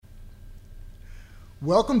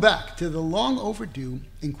Welcome back to the long overdue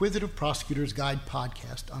Inquisitive Prosecutor's Guide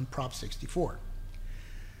podcast on Prop 64.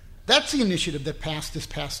 That's the initiative that passed this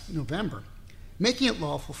past November, making it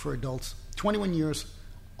lawful for adults 21 years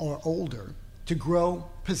or older to grow,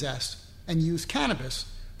 possess, and use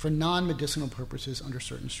cannabis for non-medicinal purposes under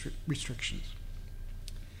certain restrictions.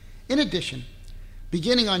 In addition,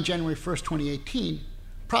 beginning on January 1st, 2018,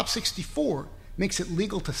 Prop 64 makes it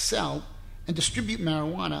legal to sell and distribute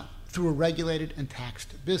marijuana through a regulated and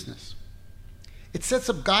taxed business. It sets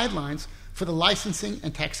up guidelines for the licensing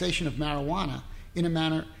and taxation of marijuana in a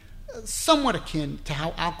manner somewhat akin to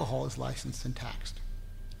how alcohol is licensed and taxed.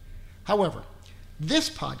 However, this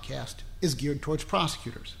podcast is geared towards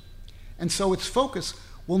prosecutors, and so its focus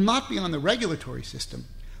will not be on the regulatory system,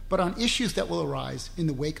 but on issues that will arise in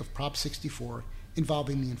the wake of Prop 64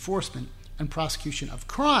 involving the enforcement and prosecution of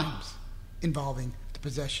crimes involving the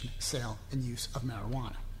possession, sale, and use of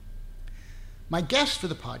marijuana. My guest for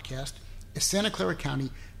the podcast is Santa Clara County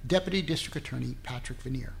Deputy District Attorney Patrick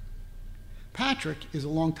Veneer. Patrick is a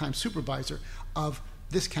longtime supervisor of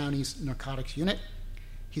this county's narcotics unit.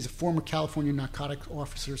 He's a former California Narcotics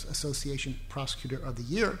Officers Association Prosecutor of the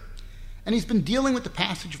Year, and he's been dealing with the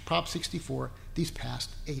passage of Prop 64 these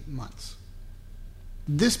past 8 months.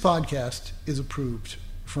 This podcast is approved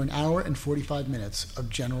for 1 hour and 45 minutes of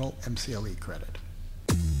general MCLE credit.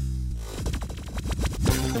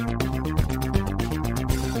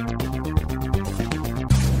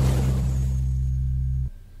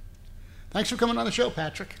 Thanks for coming on the show,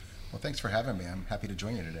 Patrick. Well, thanks for having me. I'm happy to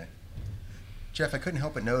join you today. Jeff, I couldn't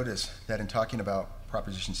help but notice that in talking about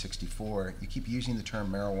Proposition 64, you keep using the term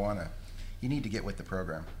marijuana. You need to get with the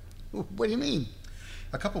program. What do you mean?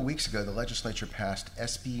 A couple weeks ago, the legislature passed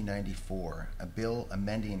SB 94, a bill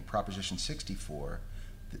amending Proposition 64,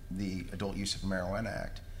 the Adult Use of Marijuana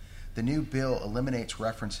Act. The new bill eliminates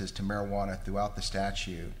references to marijuana throughout the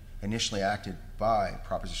statute, initially acted by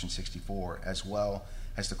Proposition 64, as well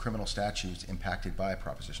as the criminal statutes impacted by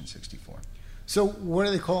Proposition 64. So what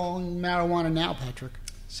are they calling marijuana now, Patrick?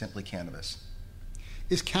 Simply cannabis.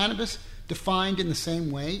 Is cannabis defined in the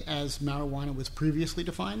same way as marijuana was previously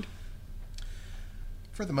defined?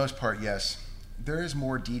 For the most part, yes. There is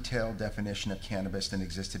more detailed definition of cannabis than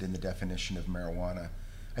existed in the definition of marijuana.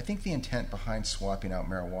 I think the intent behind swapping out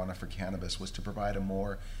marijuana for cannabis was to provide a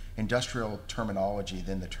more industrial terminology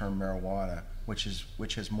than the term marijuana,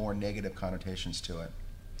 which has more negative connotations to it.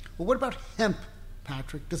 Well, what about hemp,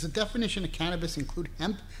 Patrick? Does the definition of cannabis include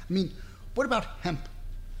hemp? I mean, what about hemp?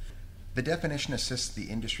 The definition assists the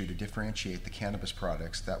industry to differentiate the cannabis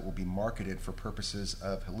products that will be marketed for purposes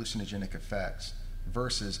of hallucinogenic effects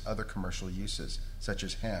versus other commercial uses, such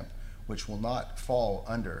as hemp, which will not fall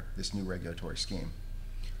under this new regulatory scheme.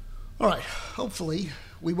 All right, hopefully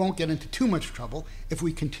we won't get into too much trouble if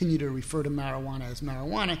we continue to refer to marijuana as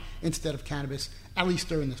marijuana instead of cannabis, at least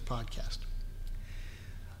during this podcast.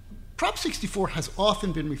 Prop 64 has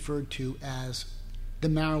often been referred to as the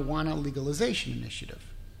Marijuana Legalization Initiative.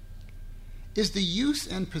 Is the use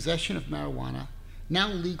and possession of marijuana now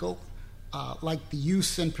legal like the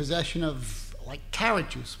use and possession of carrot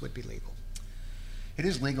juice would be legal? It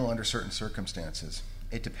is legal under certain circumstances.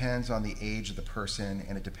 It depends on the age of the person,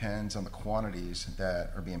 and it depends on the quantities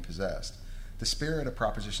that are being possessed. The spirit of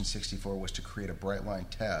Proposition 64 was to create a bright line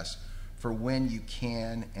test for when you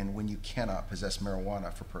can and when you cannot possess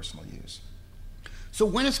marijuana for personal use. So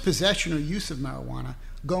when is possession or use of marijuana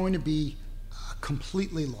going to be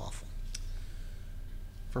completely lawful?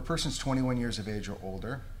 For persons 21 years of age or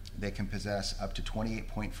older, they can possess up to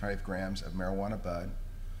 28.5 grams of marijuana bud,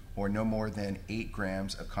 or no more than 8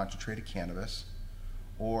 grams of concentrated cannabis,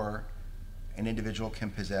 or an individual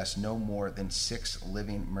can possess no more than 6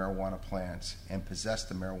 living marijuana plants and possess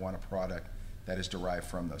the marijuana product that is derived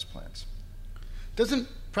from those plants. Doesn't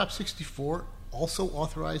Prop 64 also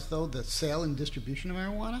authorize, though, the sale and distribution of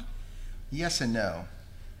marijuana? Yes and no.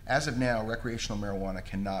 As of now, recreational marijuana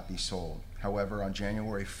cannot be sold. However, on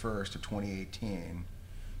January 1st of 2018,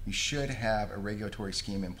 you should have a regulatory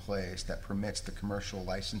scheme in place that permits the commercial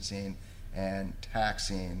licensing and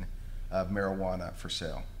taxing of marijuana for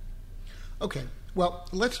sale. Okay, well,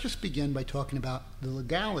 let's just begin by talking about the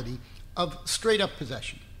legality of straight-up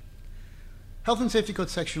possession. Health and Safety Code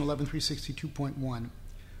Section 11362.1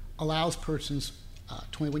 allows persons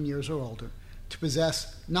 21 years or older to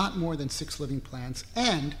possess not more than 6 living plants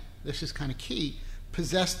and, this is kind of key,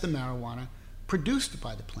 possess the marijuana produced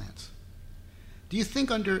by the plants. Do you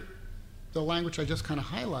think under the language I just kind of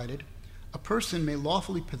highlighted, a person may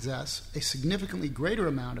lawfully possess a significantly greater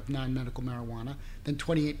amount of non-medical marijuana than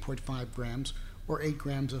 28.5 grams or 8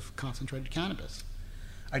 grams of concentrated cannabis?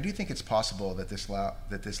 I do think it's possible that this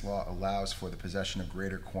law allows for the possession of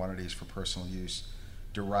greater quantities for personal use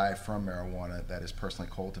derived from marijuana that is personally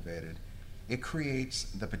cultivated. It creates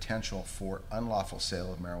the potential for unlawful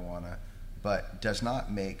sale of marijuana, but does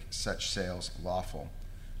not make such sales lawful.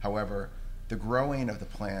 However, the growing of the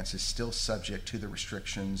plants is still subject to the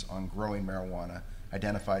restrictions on growing marijuana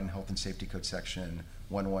identified in Health and Safety Code section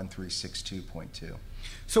 11362.2.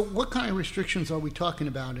 So what kind of restrictions are we talking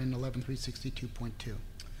about in 11362.2?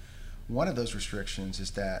 One of those restrictions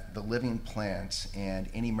is that the living plants and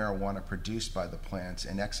any marijuana produced by the plants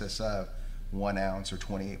in excess of 1 ounce or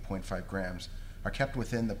 28.5 grams are kept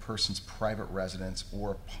within the person's private residence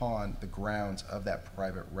or upon the grounds of that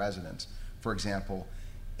private residence. For example,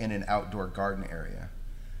 in an outdoor garden area.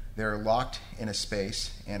 They're locked in a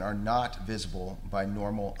space and are not visible by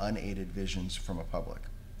normal unaided visions from a public.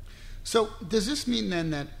 So does this mean then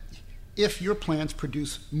that if your plants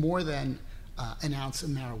produce more than an ounce of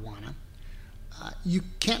marijuana, you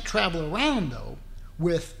can't travel around, though,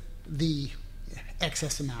 with the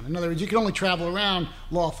excess amount? In other words, you can only travel around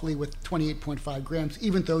lawfully with 28.5 grams,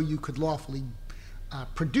 even though you could lawfully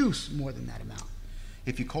produce more than that amount.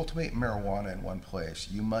 If you cultivate marijuana in one place,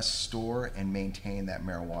 you must store and maintain that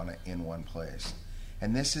marijuana in one place.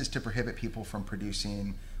 And this is to prohibit people from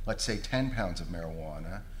producing, let's say, 10 pounds of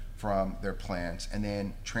marijuana from their plants and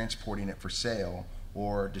then transporting it for sale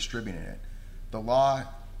or distributing it. The law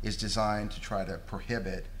is designed to try to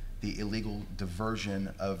prohibit the illegal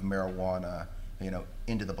diversion of marijuana,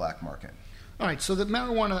 into the black market. All right, so the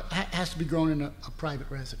marijuana has to be grown in a private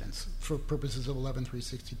residence for purposes of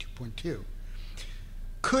 11362.2.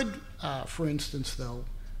 Could, for instance, though,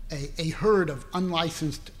 a herd of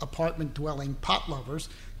unlicensed apartment-dwelling pot lovers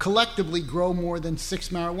collectively grow more than 6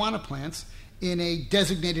 marijuana plants in a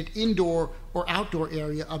designated indoor or outdoor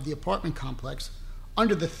area of the apartment complex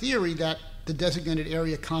under the theory that the designated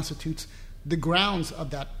area constitutes the grounds of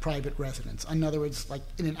that private residence? In other words, like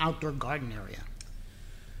in an outdoor garden area.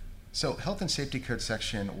 So Health and Safety Code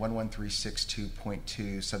section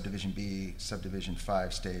 11362.2, subdivision B, subdivision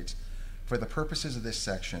 5 states, for the purposes of this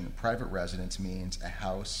section, private residence means a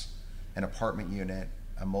house, an apartment unit,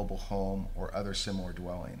 a mobile home, or other similar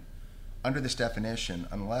dwelling. Under this definition,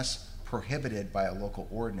 unless prohibited by a local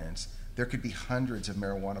ordinance, there could be hundreds of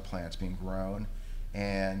marijuana plants being grown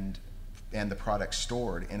and the product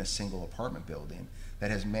stored in a single apartment building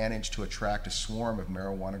that has managed to attract a swarm of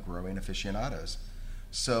marijuana growing aficionados.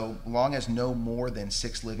 So long as no more than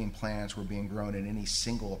 6 living plants were being grown in any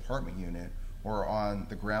single apartment unit or on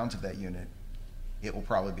the grounds of that unit, it will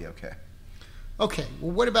probably be okay. Okay,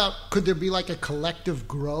 well, what about, could there be like a collective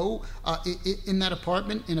grow in that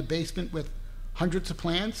apartment in a basement with hundreds of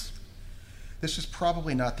plants? This is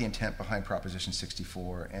probably not the intent behind Proposition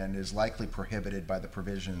 64 and is likely prohibited by the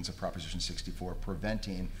provisions of Proposition 64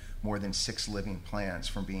 preventing more than 6 living plants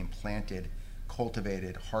from being planted,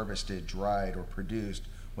 cultivated, harvested, dried, or produced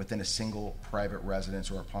within a single private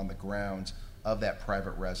residence or upon the grounds of that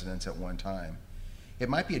private residence at one time. It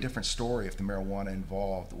might be a different story if the marijuana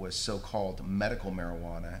involved was so-called medical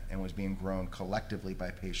marijuana and was being grown collectively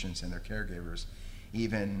by patients and their caregivers.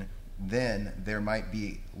 Even then, there might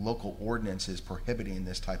be local ordinances prohibiting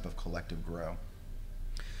this type of collective grow.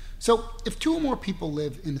 So if 2 or more people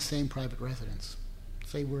live in the same private residence,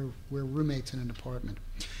 say we're roommates in an apartment,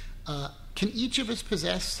 can each of us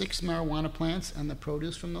possess 6 marijuana plants and the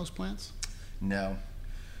produce from those plants? No.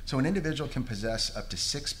 So an individual can possess up to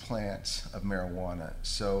 6 plants of marijuana.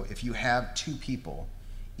 So if you have 2 people,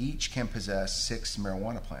 each can possess 6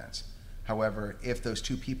 marijuana plants. However, if those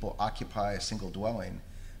 2 people occupy a single dwelling,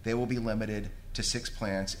 they will be limited to 6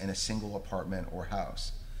 plants in a single apartment or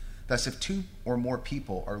house. Thus, if 2 or more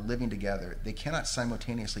people are living together, they cannot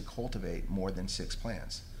simultaneously cultivate more than 6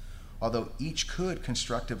 plants. Although each could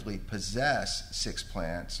constructively possess 6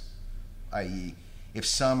 plants, i.e., if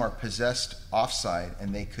some are possessed off-site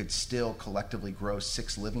and they could still collectively grow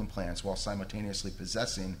 6 living plants while simultaneously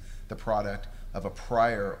possessing the product of a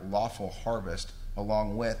prior lawful harvest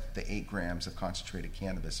along with the 8 grams of concentrated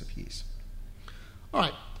cannabis apiece. All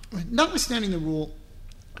right. Notwithstanding the rule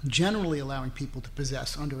generally allowing people to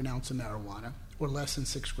possess under an ounce of marijuana or less than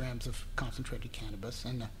 6 grams of concentrated cannabis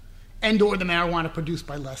and or the marijuana produced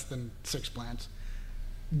by less than 6 plants,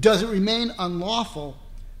 does it remain unlawful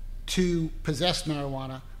to possess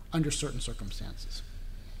marijuana under certain circumstances?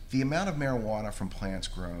 The amount of marijuana from plants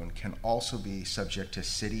grown can also be subject to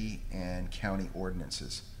city and county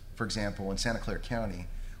ordinances. For example, in Santa Clara County,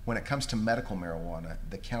 when it comes to medical marijuana,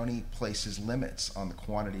 the county places limits on the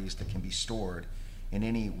quantities that can be stored in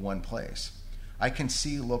any one place. I can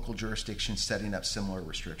see local jurisdictions setting up similar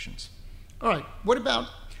restrictions. All right. What about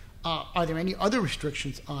are there any other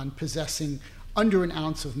restrictions on possessing under an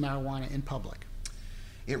ounce of marijuana in public?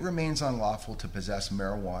 It remains unlawful to possess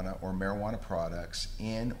marijuana or marijuana products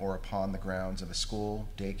in or upon the grounds of a school,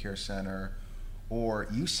 daycare center, or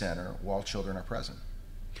youth center while children are present.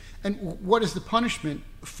 And what is the punishment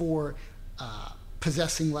for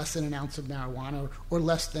possessing less than an ounce of marijuana or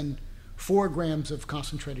less than 4 grams of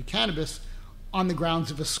concentrated cannabis on the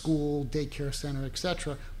grounds of a school, daycare center,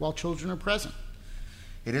 etc., while children are present?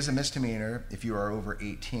 It is a misdemeanor if you are over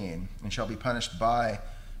 18 and shall be punished by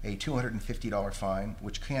a $250 fine,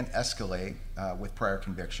 which can escalate with prior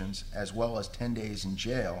convictions, as well as 10 days in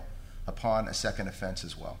jail upon a second offense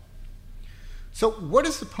as well. So what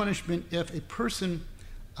is the punishment if a person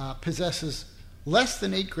possesses less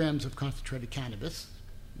than 8 grams of concentrated cannabis,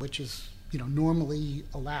 which is normally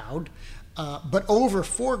allowed, but over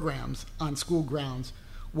 4 grams on school grounds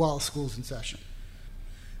while school's in session?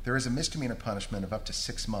 There is a misdemeanor punishment of up to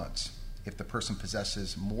 6 months if the person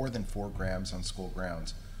possesses more than 4 grams on school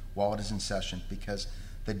grounds while it is in session, because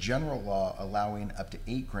the general law allowing up to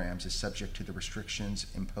 8 grams is subject to the restrictions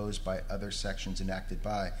imposed by other sections enacted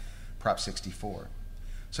by Prop 64.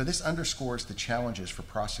 So this underscores the challenges for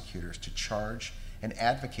prosecutors to charge and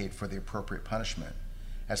advocate for the appropriate punishment.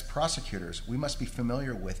 As prosecutors, we must be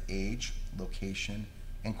familiar with age, location,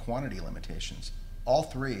 and quantity limitations. All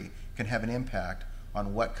 3 can have an impact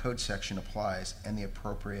on what code section applies and the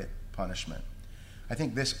appropriate punishment. I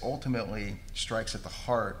think this ultimately strikes at the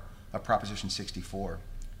heart of Proposition 64.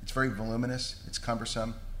 It's very voluminous, it's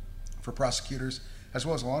cumbersome for prosecutors as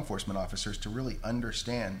well as law enforcement officers to really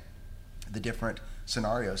understand the different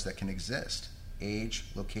scenarios that can exist, age,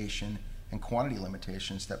 location, and quantity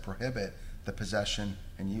limitations that prohibit the possession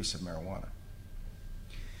and use of marijuana.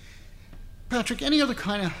 Patrick, any other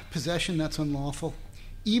kind of possession that's unlawful,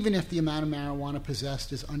 even if the amount of marijuana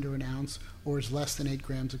possessed is under an ounce or is less than 8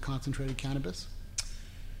 grams of concentrated cannabis?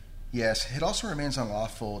 Yes, it also remains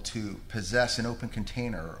unlawful to possess an open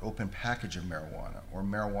container or open package of marijuana or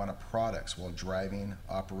marijuana products while driving,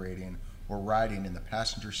 operating, or riding in the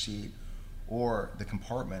passenger seat or the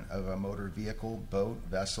compartment of a motor vehicle, boat,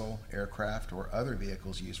 vessel, aircraft, or other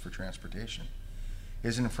vehicles used for transportation. It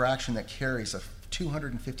is an infraction that carries a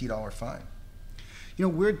 $250 fine.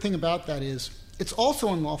 Weird thing about that is it's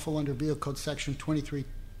also unlawful under Vehicle Code Section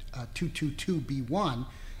 23222B1,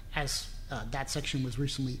 as that section was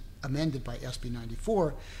recently amended by SB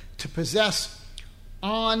 94, to possess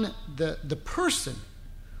on the person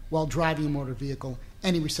while driving a motor vehicle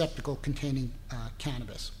any receptacle containing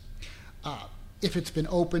cannabis. If it's been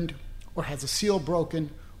opened or has a seal broken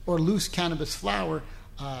or loose cannabis flower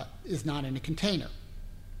is not in a container.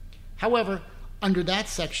 However, under that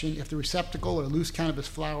section, if the receptacle or loose cannabis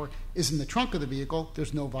flower is in the trunk of the vehicle,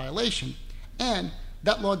 there's no violation. And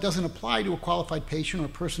that law doesn't apply to a qualified patient or a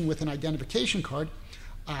person with an identification card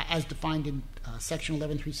as defined in Section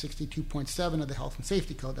 11362.7 of the Health and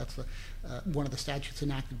Safety Code. That's one of the statutes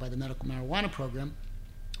enacted by the Medical Marijuana Program.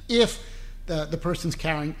 If the person's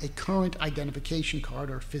carrying a current identification card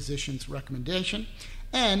or physician's recommendation,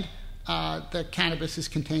 and the cannabis is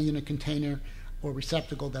contained in a container or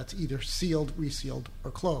receptacle that's either sealed, resealed, or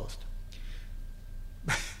closed.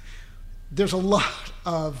 There's a lot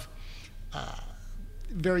of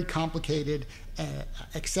very complicated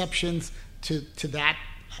exceptions to that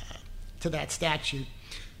statute.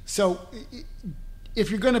 So if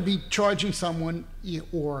you're going to be charging someone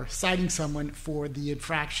or citing someone for the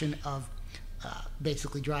infraction of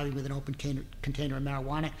basically driving with an open container of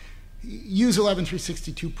marijuana, use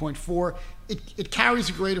 11362.4. It carries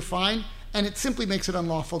a greater fine, and it simply makes it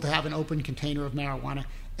unlawful to have an open container of marijuana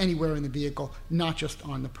anywhere in the vehicle, not just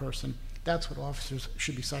on the person. That's what officers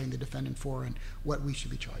should be citing the defendant for and what we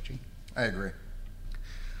should be charging. I agree.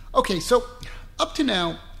 Okay, so up to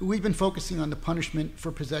now, we've been focusing on the punishment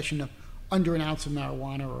for possession of under an ounce of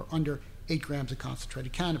marijuana or under 8 grams of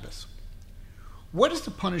concentrated cannabis. What is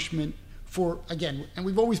the punishment for, again, and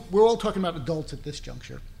we're all talking about adults at this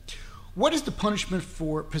juncture, what is the punishment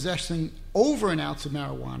for possessing over an ounce of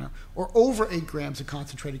marijuana or over 8 grams of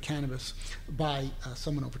concentrated cannabis by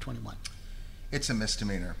someone over 21? It's a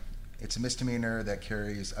misdemeanor. It's a misdemeanor that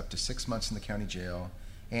carries up to 6 months in the county jail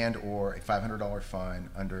and or a $500 fine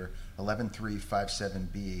under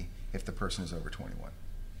 11357B if the person is over 21.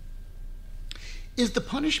 Is the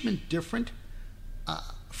punishment different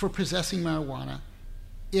for possessing marijuana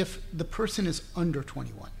if the person is under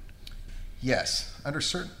 21? Yes, under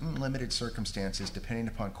certain limited circumstances, depending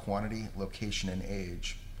upon quantity, location, and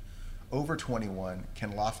age, over 21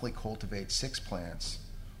 can lawfully cultivate 6 plants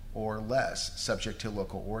or less, subject to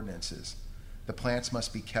local ordinances. The plants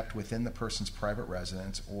must be kept within the person's private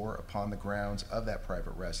residence or upon the grounds of that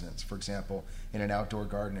private residence, for example, in an outdoor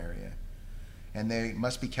garden area. And they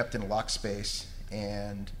must be kept in a locked space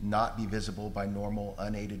and not be visible by normal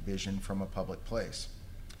unaided vision from a public place.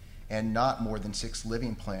 And not more than 6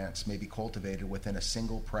 living plants may be cultivated within a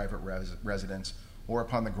single private residence or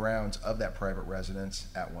upon the grounds of that private residence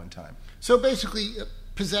at one time. So basically,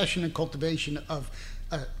 possession and cultivation of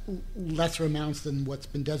lesser amounts than what's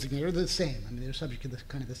been designated are the same. I mean, they're subject to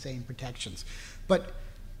kind of the same protections. But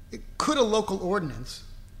could a local ordinance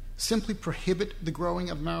simply prohibit the growing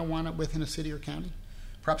of marijuana within a city or county?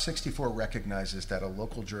 Prop 64 recognizes that a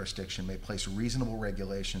local jurisdiction may place reasonable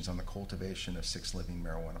regulations on the cultivation of 6 living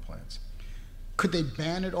marijuana plants. Could they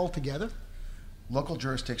ban it altogether? Local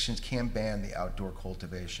jurisdictions can ban the outdoor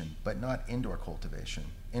cultivation, but not indoor cultivation.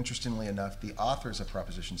 Interestingly enough, the authors of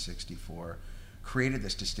Proposition 64 created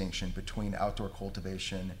this distinction between outdoor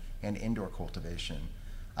cultivation and indoor cultivation.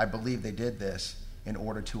 I believe they did this in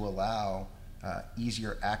order to allow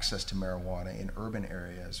easier access to marijuana in urban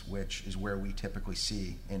areas, which is where we typically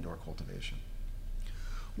see indoor cultivation.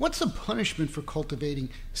 What's the punishment for cultivating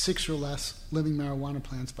 6 or less living marijuana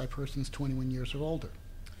plants by persons 21 years or older?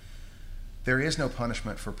 There is no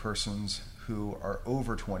punishment for persons who are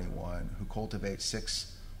over 21 who cultivate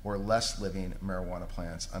 6 or less living marijuana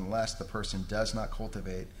plants unless the person does not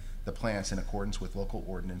cultivate the plants in accordance with local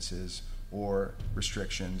ordinances or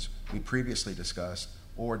restrictions we previously discussed,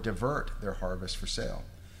 or divert their harvest for sale.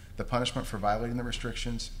 The punishment for violating the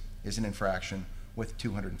restrictions is an infraction with a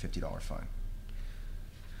 $250 fine.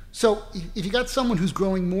 So if you got someone who's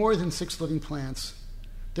growing more than 6 living plants,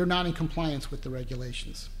 they're not in compliance with the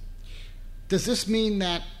regulations. Does this mean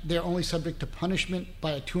that they're only subject to punishment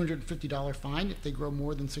by a $250 fine if they grow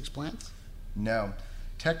more than 6 plants? No.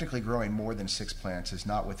 Technically, growing more than 6 plants is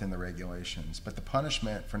not within the regulations, but the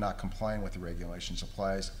punishment for not complying with the regulations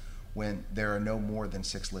applies when there are no more than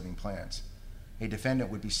 6 living plants. A defendant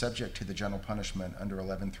would be subject to the general punishment under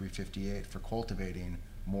 11-358 for cultivating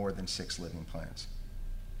more than 6 living plants.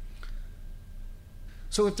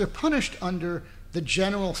 So if they're punished under the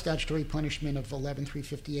general statutory punishment of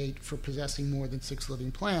 11-358 for possessing more than 6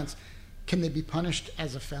 living plants, can they be punished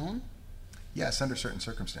as a felon? Yes, under certain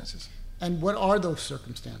circumstances. And what are those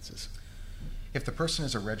circumstances? If the person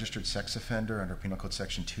is a registered sex offender under Penal Code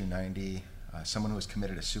Section 290, someone who has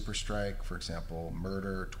committed a super strike, for example,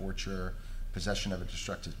 murder, torture, possession of a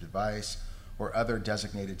destructive device, or other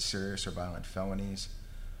designated serious or violent felonies,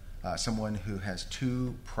 someone who has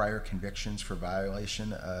 2 prior convictions for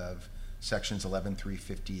violation of Sections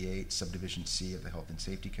 11-358, Subdivision C of the Health and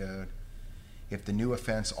Safety Code. If the new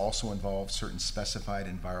offense also involves certain specified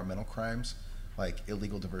environmental crimes, like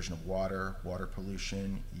illegal diversion of water, water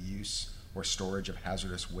pollution, use or storage of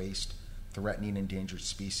hazardous waste, threatening endangered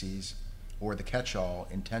species, or the catch-all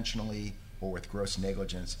intentionally or with gross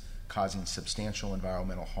negligence causing substantial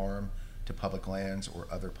environmental harm to public lands or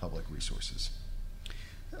other public resources.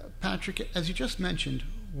 Patrick, as you just mentioned,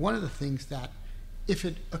 one of the things that, if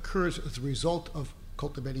it occurs as a result of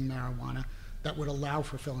cultivating marijuana, that would allow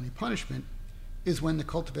for felony punishment is when the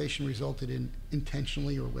cultivation resulted in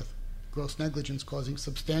intentionally or with gross negligence causing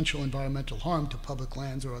substantial environmental harm to public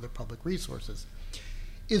lands or other public resources.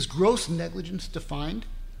 Is gross negligence defined?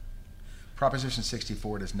 Proposition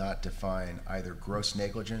 64 does not define either gross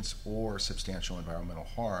negligence or substantial environmental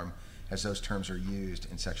harm, as those terms are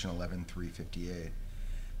used in Section 11-358.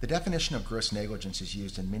 The definition of gross negligence is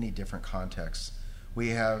used in many different contexts. We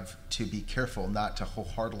have to be careful not to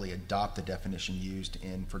wholeheartedly adopt the definition used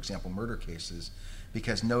in, for example, murder cases,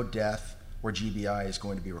 because no death or GBI is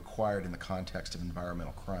going to be required in the context of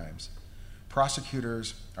environmental crimes.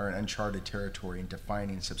 Prosecutors are in uncharted territory in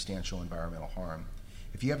defining substantial environmental harm.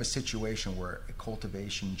 If you have a situation where a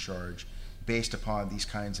cultivation charge based upon these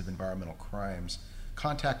kinds of environmental crimes,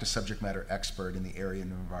 contact a subject matter expert in the area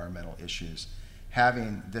of environmental issues.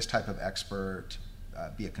 Having this type of expert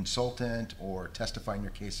be a consultant or testify in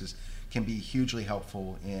your cases can be hugely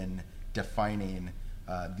helpful in defining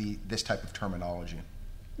this type of terminology.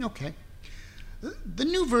 Okay. The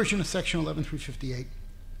new version of Section 11-358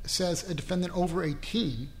 says a defendant over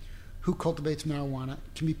 18 who cultivates marijuana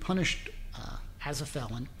can be punished as a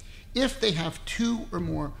felon if they have 2 or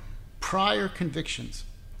more prior convictions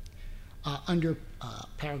under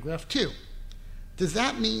paragraph 2. Does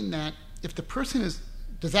that mean that if the person is,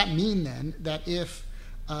 does that mean then that if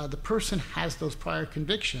the person has those prior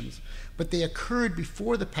convictions, but they occurred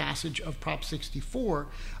before the passage of Prop 64,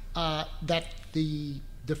 that the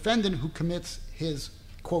defendant who commits his,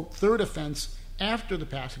 quote, 3rd offense after the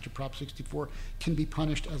passage of Prop 64 can be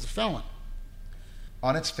punished as a felon?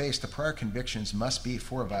 On its face, the prior convictions must be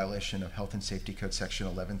for a violation of Health and Safety Code Section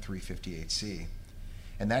 11358C,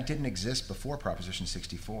 and that didn't exist before Proposition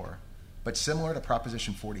 64. But similar to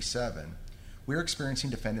Proposition 47, we're experiencing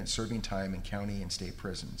defendants serving time in county and state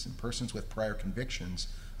prisons and persons with prior convictions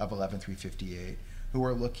of 11358 who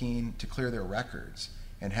are looking to clear their records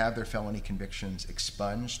and have their felony convictions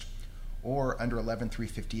expunged or under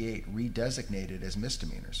 11358 redesignated as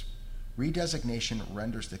misdemeanors. Redesignation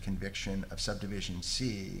renders the conviction of Subdivision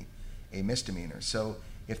C a misdemeanor. So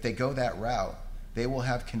if they go that route, they will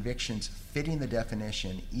have convictions fitting the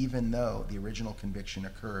definition even though the original conviction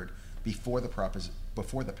occurred before the passage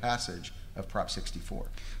of Prop 64.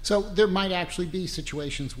 So there might actually be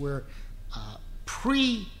situations where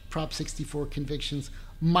pre-Prop 64 convictions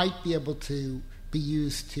might be able to be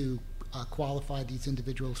used to qualify these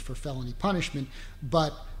individuals for felony punishment,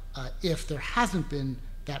 but if there hasn't been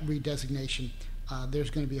that redesignation, there's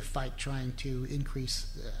going to be a fight trying to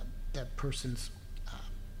increase that person's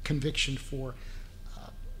conviction for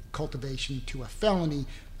cultivation to a felony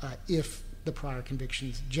if the prior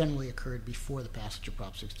convictions generally occurred before the passage of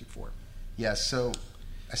Prop 64. Yes, so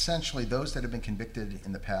essentially those that have been convicted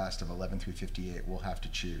in the past of 11358 will have to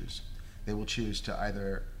choose. They will choose to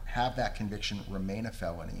either have that conviction remain a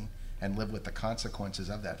felony and live with the consequences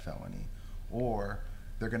of that felony, or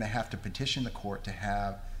they're going to have to petition the court to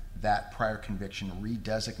have that prior conviction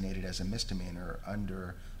redesignated as a misdemeanor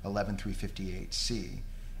under 11358C.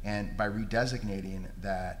 And by redesignating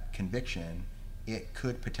that conviction, it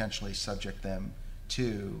could potentially subject them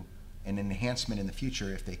to an enhancement in the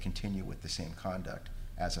future if they continue with the same conduct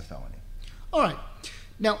as a felony. All right.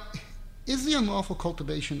 Now, is the unlawful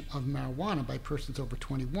cultivation of marijuana by persons over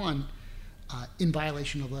 21 in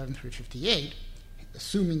violation of 11358,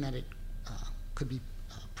 assuming that it could be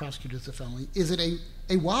prosecuted as a felony, is it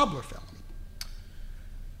a wobbler felony?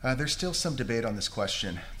 There's still some debate on this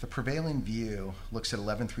question. The prevailing view looks at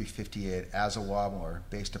 11358 as a wobbler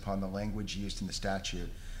based upon the language used in the statute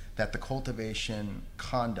that the cultivation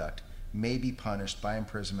conduct may be punished by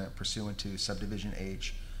imprisonment pursuant to Subdivision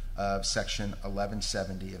H of Section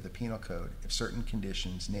 1170 of the Penal Code if certain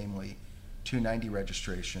conditions, namely 290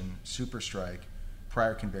 registration, super strike,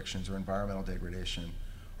 prior convictions, or environmental degradation,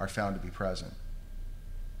 are found to be present.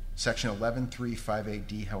 Section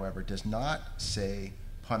 11358D, however, does not say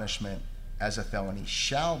punishment as a felony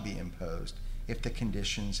shall be imposed if the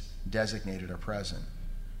conditions designated are present.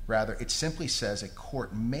 Rather, it simply says a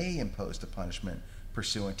court may impose the punishment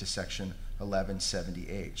pursuant to Section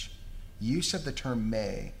 1170H. Use of the term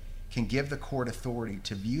may can give the court authority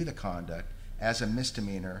to view the conduct as a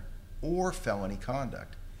misdemeanor or felony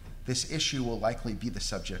conduct. This issue will likely be the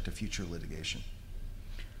subject of future litigation.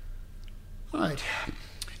 All right.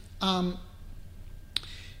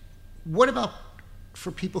 What about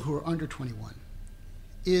for people who are under 21?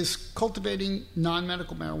 Is cultivating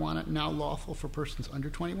non-medical marijuana now lawful for persons under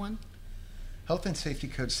 21? Health and Safety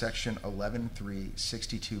Code Section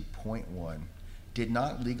 11362.1 did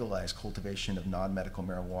not legalize cultivation of non-medical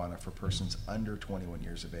marijuana for persons under 21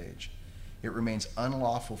 years of age. It remains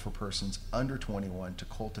unlawful for persons under 21 to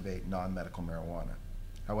cultivate non-medical marijuana.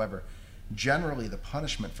 However, generally the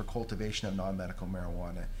punishment for cultivation of non-medical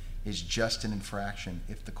marijuana is just an infraction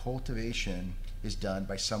if the cultivation is done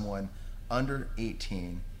by someone under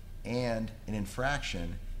 18, and an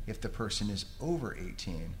infraction if the person is over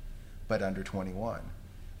 18 but under 21,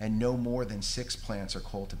 and no more than 6 plants are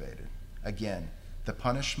cultivated. Again, the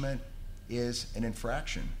punishment is an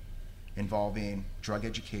infraction involving drug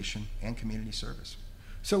education and community service.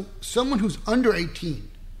 So someone who's under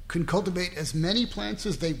 18 can cultivate as many plants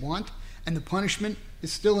as they want, and the punishment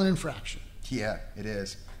is still an infraction. Yeah, it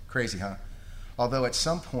is. Crazy, huh? Although at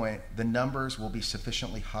some point the numbers will be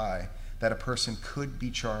sufficiently high that a person could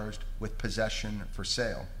be charged with possession for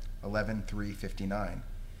sale, 11359.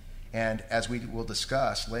 And as we will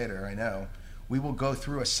discuss later, I know, we will go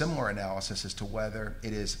through a similar analysis as to whether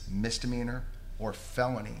it is misdemeanor or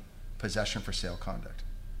felony possession for sale conduct.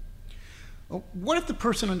 Well, what if the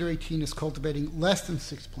person under 18 is cultivating less than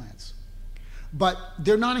 6 plants, but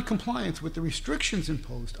they're not in compliance with the restrictions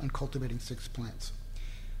imposed on cultivating 6 plants?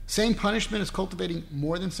 Same punishment as cultivating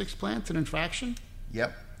more than 6 plants, an infraction?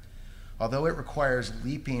 Yep. Although it requires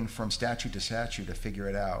leaping from statute to statute to figure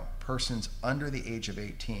it out, persons under the age of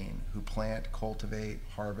 18 who plant, cultivate,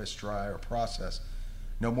 harvest, dry, or process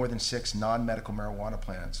no more than 6 non-medical marijuana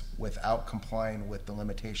plants without complying with the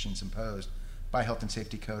limitations imposed by Health and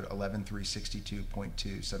Safety Code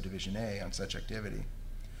 11362.2 Subdivision A on such activity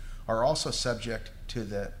are also subject to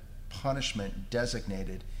the punishment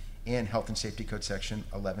designated in Health and Safety Code Section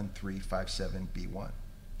 11357B1. All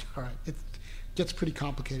right. gets pretty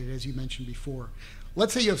complicated, as you mentioned before.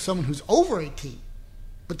 Let's say you have someone who's over 18,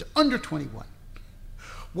 but they're under 21.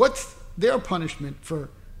 What's their punishment for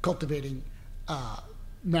cultivating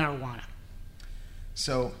marijuana?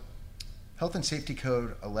 So, Health and Safety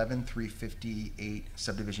Code 11358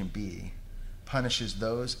 subdivision B punishes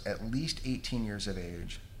those at least 18 years of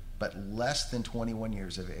age, but less than 21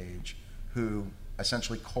 years of age, who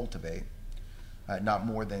essentially cultivate not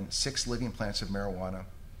more than 6 living plants of marijuana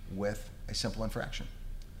with a simple infraction.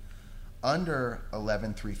 Under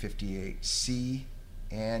 11358 C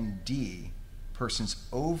and D, persons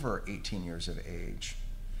over 18 years of age,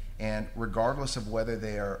 and regardless of whether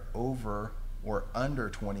they are over or under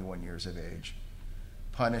 21 years of age,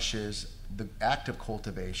 punishes the act of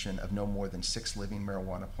cultivation of no more than 6 living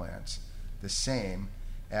marijuana plants, the same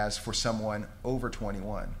as for someone over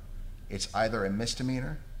 21. It's either a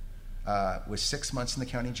misdemeanor with 6 months in the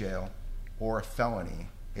county jail, or a felony.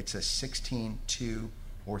 It's a 16, 2,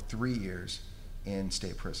 or 3 years in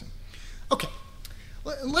state prison. Okay.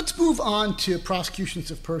 Let's move on to prosecutions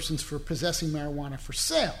of persons for possessing marijuana for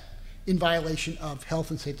sale in violation of Health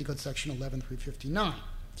and Safety Code Section 11359.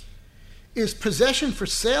 Is possession for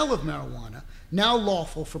sale of marijuana now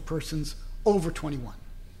lawful for persons over 21?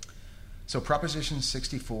 So Proposition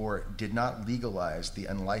 64 did not legalize the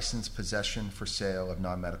unlicensed possession for sale of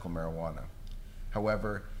non-medical marijuana.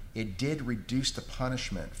 However, it did reduce the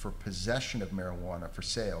punishment for possession of marijuana for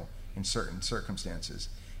sale in certain circumstances,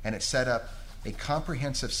 and it set up a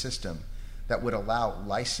comprehensive system that would allow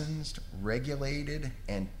licensed, regulated,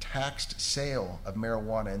 and taxed sale of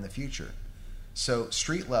marijuana in the future. So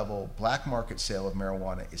street-level, black market sale of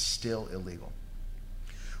marijuana is still illegal.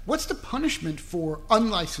 What's the punishment for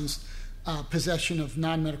unlicensed possession of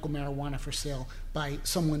non-medical marijuana for sale by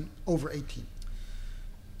someone over 18?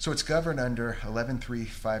 So it's governed under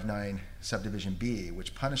 11359 subdivision B,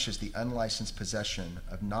 which punishes the unlicensed possession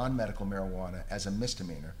of non-medical marijuana as a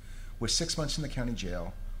misdemeanor with 6 months in the county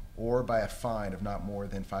jail, or by a fine of not more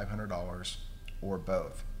than $500, or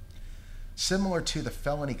both. Similar to the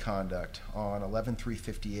felony conduct on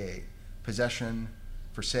 11358, possession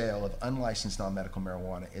for sale of unlicensed non-medical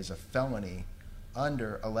marijuana is a felony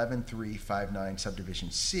under 11359 subdivision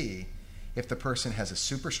C if the person has a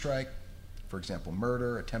super strike, for example,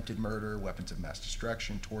 murder, attempted murder, weapons of mass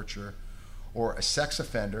destruction, torture, or a sex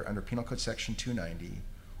offender under Penal Code Section 290,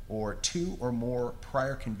 or 2 or more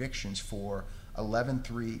prior convictions for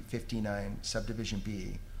 11359 subdivision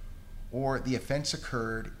B, or the offense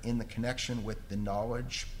occurred in the connection with the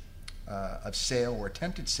knowledge of sale or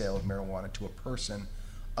attempted sale of marijuana to a person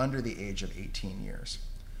under the age of 18 years.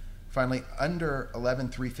 Finally, under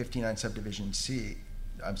 11359 subdivision C,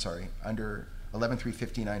 under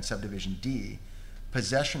 11359 subdivision D,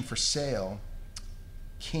 possession for sale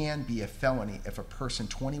can be a felony if a person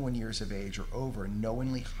 21 years of age or over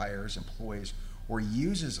knowingly hires, employs, or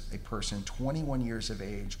uses a person 21 years of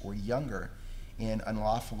age or younger in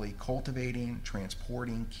unlawfully cultivating,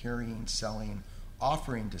 transporting, carrying, selling,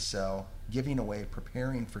 offering to sell, giving away,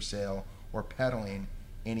 preparing for sale, or peddling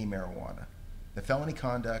any marijuana. The felony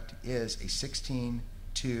conduct is a 16,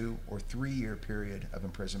 2, or 3-year period of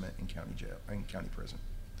imprisonment in county jail, in county prison.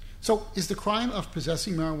 So is the crime of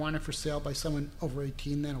possessing marijuana for sale by someone over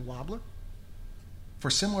 18 then a wobbler?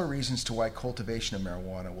 For similar reasons to why cultivation of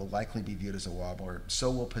marijuana will likely be viewed as a wobbler, so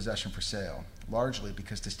will possession for sale, largely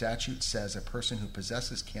because the statute says a person who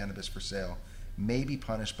possesses cannabis for sale may be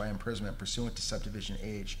punished by imprisonment pursuant to subdivision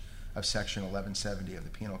H of Section 1170 of the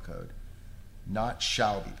Penal Code, not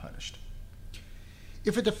shall be punished.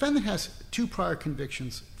 If a defendant has 2 prior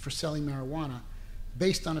convictions for selling marijuana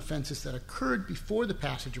based on offenses that occurred before the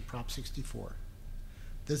passage of Prop 64,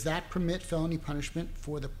 does that permit felony punishment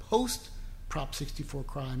for the post-Prop 64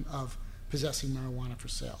 crime of possessing marijuana for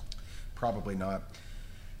sale? Probably not.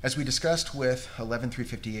 As we discussed with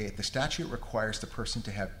 11358, the statute requires the person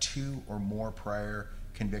to have 2 or more prior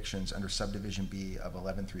convictions under subdivision B of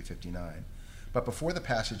 11359. But before the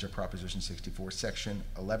passage of Proposition 64, Section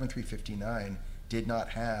 11359 did not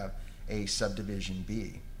have a subdivision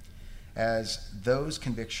B, as those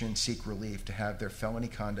convictions seek relief to have their felony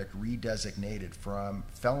conduct redesignated from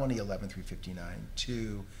felony 11359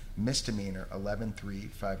 to misdemeanor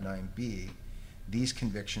 11359B. These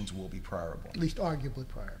convictions will be priorable. At least arguably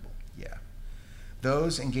priorable. Yeah.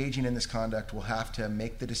 Those engaging in this conduct will have to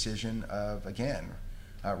make the decision of, again,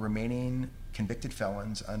 remaining convicted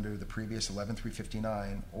felons under the previous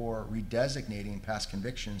 11359 or redesignating past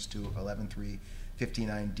convictions to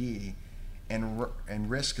 11359D and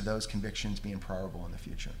risk those convictions being priorable in the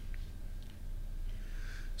future.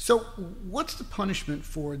 So what's the punishment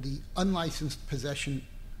for the unlicensed possession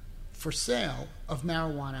for sale of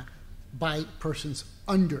marijuana by persons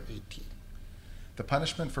under 18. The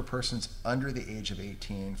punishment for persons under the age of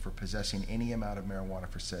 18 for possessing any amount of marijuana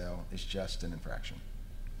for sale is just an infraction.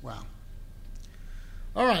 Wow.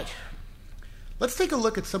 All right. Let's take a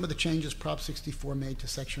look at some of the changes Prop 64 made to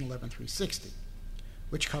Section 11360,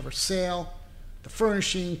 which covers sale, the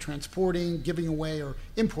furnishing, transporting, giving away, or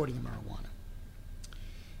importing of marijuana.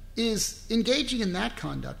 Is engaging in that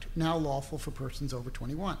conduct now lawful for persons over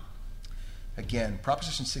 21? Again,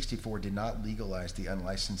 Proposition 64 did not legalize the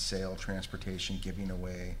unlicensed sale, transportation, giving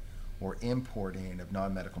away, or importing of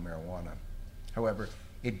non-medical marijuana. However,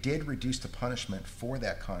 it did reduce the punishment for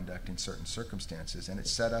that conduct in certain circumstances, and it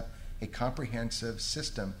set up a comprehensive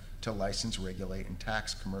system to license, regulate, and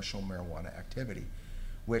tax commercial marijuana activity,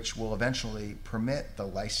 which will eventually permit the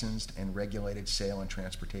licensed and regulated sale and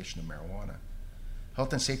transportation of marijuana.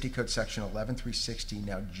 Health and Safety Code Section 11360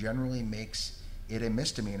 now generally makes it a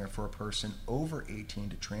misdemeanor for a person over 18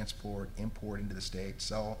 to transport, import into the state,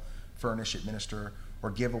 sell, furnish, administer, or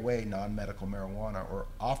give away non-medical marijuana or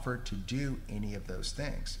offer to do any of those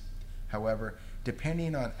things. However,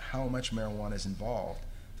 depending on how much marijuana is involved,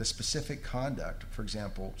 the specific conduct, for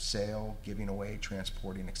example, sale, giving away,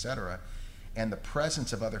 transporting, etc., and the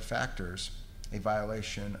presence of other factors, a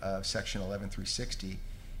violation of Section 11360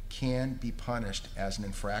 can be punished as an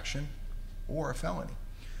infraction or a felony.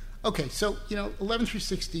 Okay, so,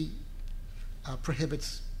 11360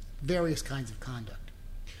 prohibits various kinds of conduct.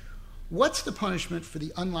 What's the punishment for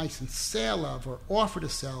the unlicensed sale of or offer to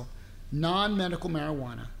sell non-medical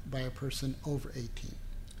marijuana by a person over 18?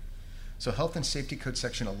 So Health and Safety Code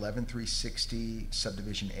Section 11360,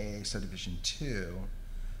 Subdivision A, Subdivision 2,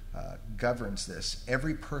 governs this.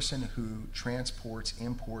 Every person who transports,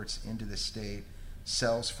 imports into the state,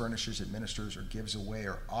 sells, furnishes, administers, or gives away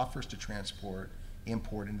or offers to transport,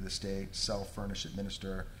 import into the state, sell, furnish,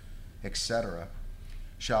 administer, etc.,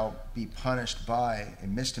 shall be punished by a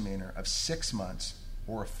misdemeanor of 6 months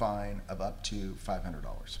or a fine of up to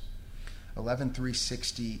 $500.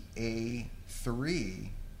 11360A3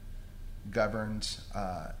 governs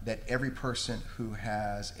that every person who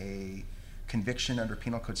has a conviction under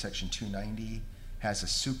Penal Code Section 290 has a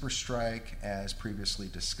super strike, as previously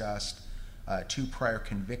discussed. 2 prior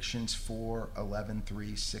convictions for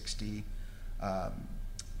 11360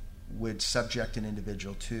 would subject an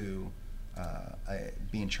individual to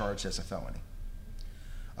being charged as a felony.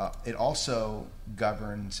 It also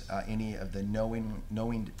governs any of the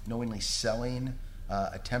knowingly selling,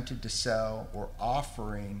 attempted to sell, or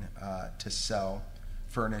offering to sell,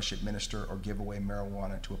 furnish, administer, or give away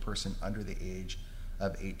marijuana to a person under the age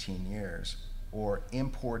of 18 years, or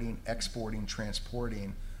importing, exporting,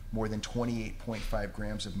 transporting more than 28.5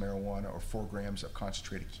 grams of marijuana or 4 grams of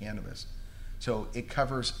concentrated cannabis. So it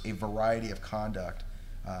covers a variety of conduct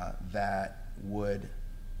that would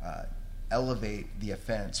elevate the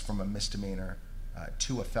offense from a misdemeanor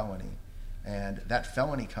to a felony. And that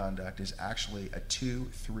felony conduct is actually a 2,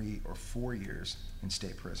 3, or 4 years in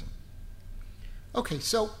state prison. Okay,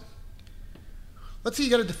 so let's say you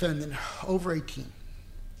got a defendant over 18.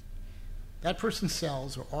 That person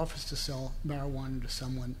sells or offers to sell marijuana to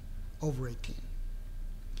someone over 18.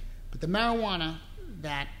 But the marijuana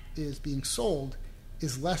that is being sold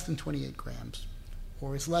is less than 28 grams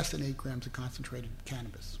or is less than 8 grams of concentrated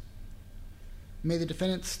cannabis. May the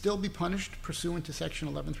defendant still be punished pursuant to Section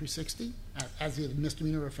 11360 as a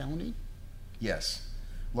misdemeanor or felony? Yes.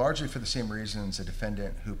 Largely for the same reasons, a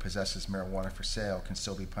defendant who possesses marijuana for sale can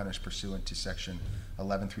still be punished pursuant to Section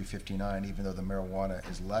 11359, even though the marijuana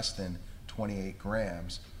is less than 28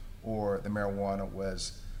 grams, or the marijuana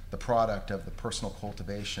was the product of the personal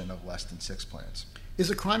cultivation of less than 6 plants. Is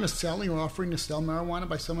a crime of selling or offering to sell marijuana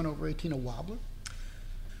by someone over 18 a wobbler?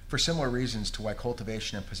 For similar reasons to why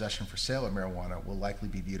cultivation and possession for sale of marijuana will likely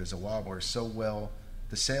be viewed as a wobbler, so will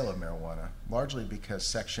the sale of marijuana, largely because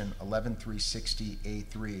Section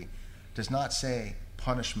 11360A3 does not say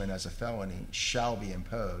punishment as a felony shall be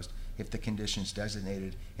imposed if the conditions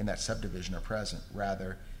designated in that subdivision are present.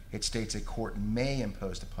 Rather, it states a court may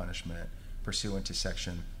impose the punishment pursuant to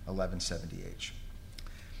Section 1170H.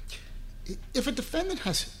 If a defendant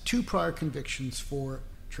has 2 prior convictions for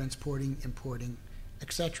transporting, importing,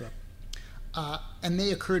 etc., and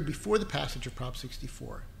they occurred before the passage of Prop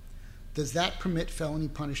 64, does that permit felony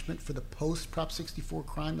punishment for the post-Prop 64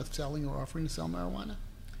 crime of selling or offering to sell marijuana?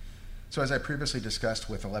 So as I previously discussed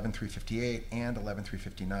with 11358 and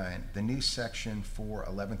 11359, the new section for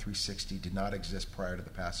 11360 did not exist prior to the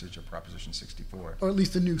passage of Proposition 64. Or at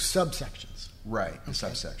least the new subsections. Right, the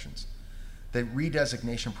subsections. The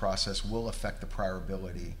redesignation process will affect the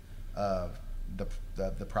priorability of the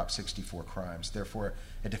the Prop 64 crimes. Therefore,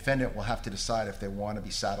 a defendant will have to decide if they want to be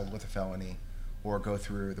saddled with a felony or go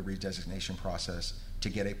through the redesignation process to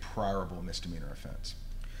get a probable misdemeanor offense.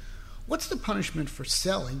 What's the punishment for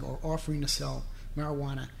selling or offering to sell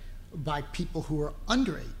marijuana by people who are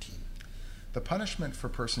under 18? The punishment for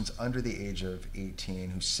persons under the age of 18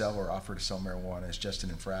 who sell or offer to sell marijuana is just an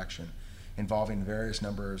infraction involving various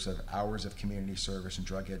numbers of hours of community service and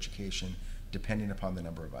drug education, depending upon the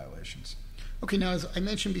number of violations. Okay, now as I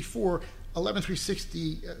mentioned before,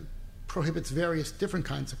 11360 prohibits various different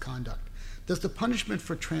kinds of conduct. Does the punishment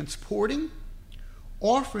for transporting,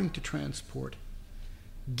 offering to transport,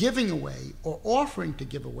 giving away, or offering to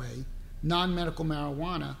give away non-medical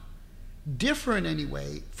marijuana differ in any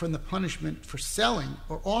way from the punishment for selling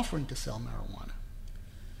or offering to sell marijuana?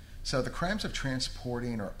 So the crimes of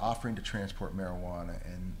transporting or offering to transport marijuana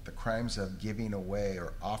and the crimes of giving away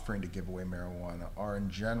or offering to give away marijuana are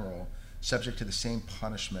in general subject to the same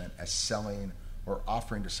punishment as selling or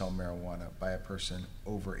offering to sell marijuana by a person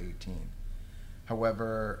over 18.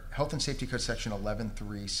 However, Health and Safety Code Section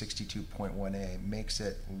 11362.1a makes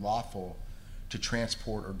it lawful to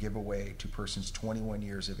transport or give away to persons 21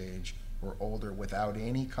 years of age or older without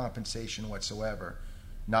any compensation whatsoever,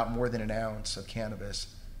 not more than an ounce of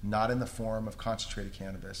cannabis, not in the form of concentrated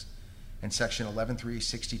cannabis. And Section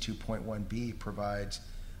 11362.1b provides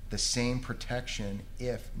the same protection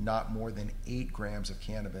if not more than 8 grams of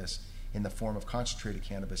cannabis in the form of concentrated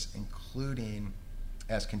cannabis, including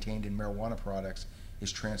as contained in marijuana products,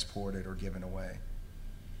 is transported or given away.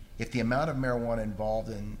 If the amount of marijuana involved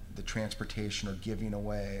in the transportation or giving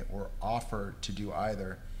away or offer to do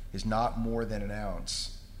either is not more than an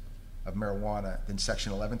ounce of marijuana, then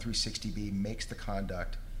Section 11360b makes the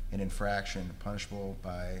conduct an infraction punishable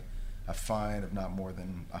by a fine of not more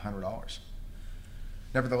than $100.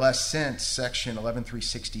 Nevertheless, since Section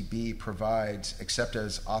 11360b provides, except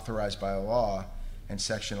as authorized by law, and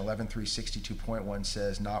Section 11362.1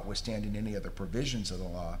 says, notwithstanding any other provisions of the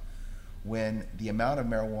law, when the amount of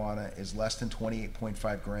marijuana is less than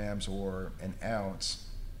 28.5 grams or an ounce,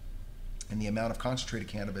 and the amount of concentrated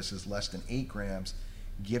cannabis is less than 8 grams,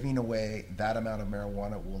 giving away that amount of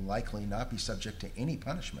marijuana will likely not be subject to any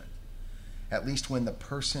punishment, at least when the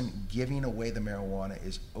person giving away the marijuana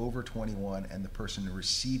is over 21 and the person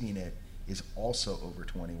receiving it is also over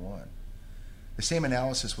 21. The same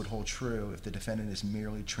analysis would hold true if the defendant is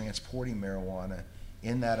merely transporting marijuana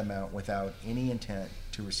in that amount without any intent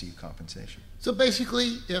to receive compensation. So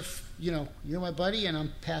basically, if you're my buddy and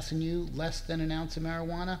I'm passing you less than an ounce of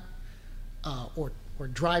marijuana, or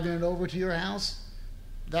driving it over to your house,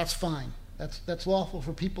 that's fine. That's lawful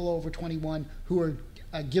for people over 21 who are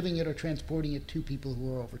giving it or transporting it to people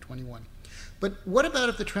who are over 21. But what about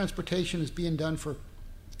if the transportation is being done for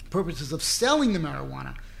purposes of selling the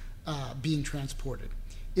marijuana being transported?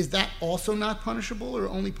 Is that also not punishable or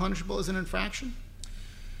only punishable as an infraction?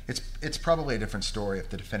 It's probably a different story if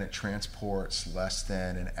the defendant transports less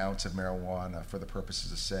than an ounce of marijuana for the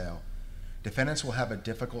purposes of sale. Defendants will have a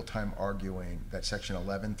difficult time arguing that Section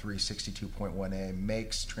 11362.1a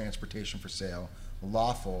makes transportation for sale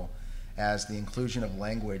lawful, as the inclusion of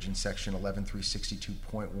language in Section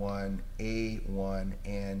 11362.1a1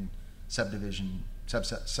 and subdivision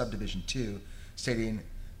 2 stating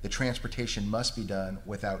the transportation must be done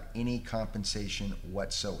without any compensation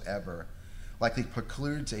whatsoever likely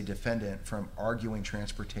precludes a defendant from arguing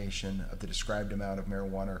transportation of the described amount of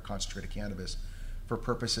marijuana or concentrated cannabis for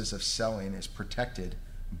purposes of selling is protected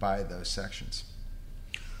by those sections.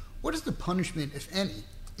 What is the punishment, if any,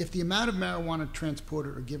 if the amount of marijuana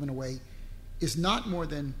transported or given away is not more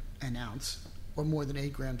than an ounce or more than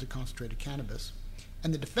 8 grams of concentrated cannabis,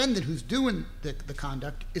 and the defendant who's doing the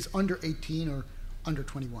conduct is under 18 or under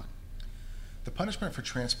 21? The punishment for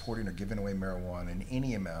transporting or giving away marijuana in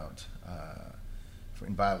any amount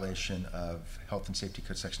in violation of Health and Safety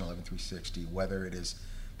Code Section 11360, whether it is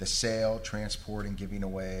the sale, transport, and giving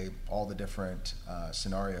away, all the different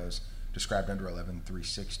scenarios described under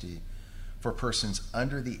 11360, for persons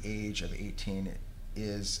under the age of 18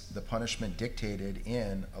 is the punishment dictated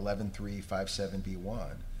in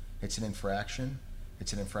 11357b1. It's an infraction.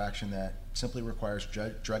 It's an infraction that simply requires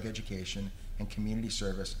drug education and community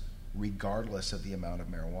service regardless of the amount of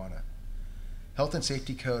marijuana. Health and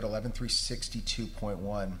Safety Code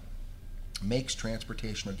 11362.1 makes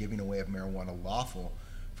transportation or giving away of marijuana lawful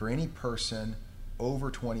for any person over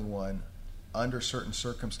 21 under certain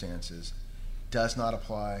circumstances, does not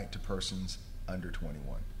apply to persons under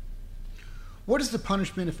 21. What is the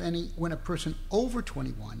punishment, if any, when a person over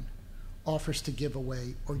 21 offers to give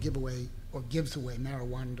away or gives away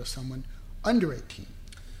marijuana to someone under 18?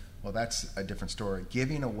 Well, that's a different story.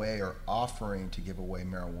 Giving away or offering to give away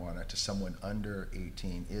marijuana to someone under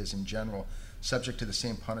 18 is, in general, subject to the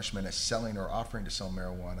same punishment as selling or offering to sell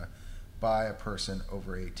marijuana by a person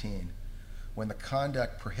over 18. When the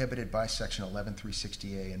conduct prohibited by Section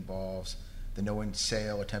 11360A involves the knowing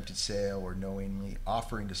sale, attempted sale, or knowingly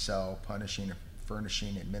offering to sell, punishing,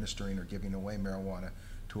 furnishing, administering, or giving away marijuana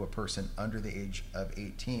to a person under the age of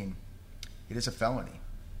 18, it is a felony,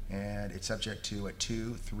 and it's subject to a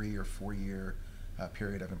 2, 3, or 4 year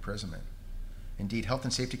period of imprisonment. Indeed, Health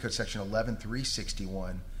and Safety Code Section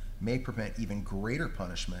 11361 may prevent even greater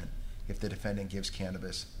punishment if the defendant gives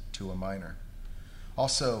cannabis to a minor.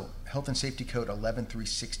 Also, Health and Safety Code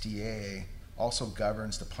 11360A also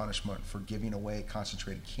governs the punishment for giving away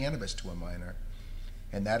concentrated cannabis to a minor,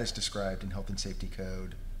 and that is described in Health and Safety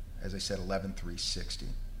Code, as I said, 11360.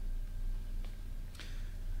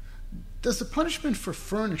 Does the punishment for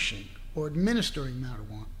furnishing or administering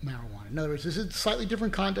marijuana, in other words, this is slightly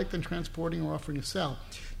different conduct than transporting or offering to sell,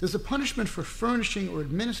 does the punishment for furnishing or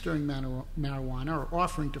administering marijuana or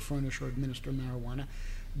offering to furnish or administer marijuana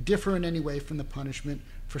differ in any way from the punishment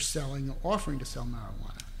for selling or offering to sell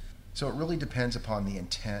marijuana? So it really depends upon the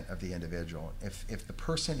intent of the individual. If the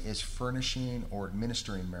person is furnishing or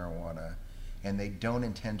administering marijuana and they don't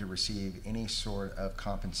intend to receive any sort of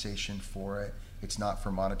compensation for it, it's not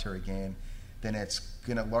for monetary gain, then it's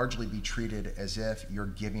going to largely be treated as if you're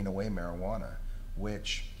giving away marijuana,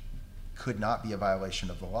 which could not be a violation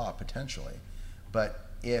of the law, potentially. But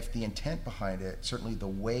if the intent behind it, certainly the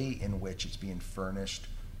way in which it's being furnished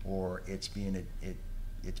or it's being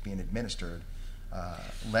administered,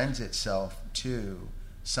 lends itself to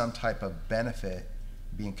some type of benefit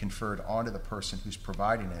being conferred onto the person who's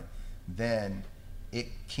providing it, then it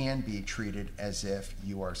can be treated as if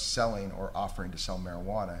you are selling or offering to sell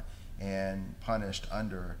marijuana and punished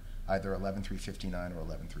under either 11359 or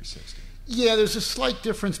 11360. Yeah, there's a slight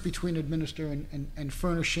difference between administering and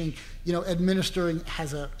furnishing. You know, administering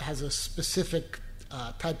has a specific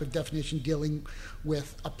type of definition dealing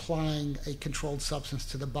with applying a controlled substance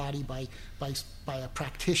to the body by a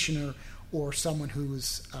practitioner or someone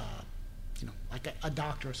who's like a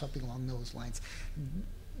doctor or something along those lines.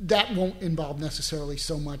 That won't involve necessarily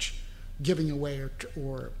so much giving away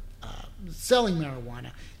or selling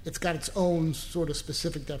marijuana. It's got its own sort of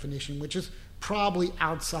specific definition, which is probably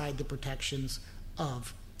outside the protections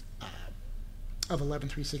of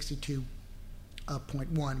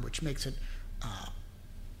 11362.1, which makes it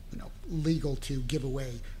legal to give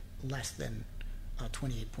away less than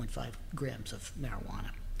 28.5 grams of marijuana.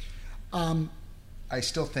 I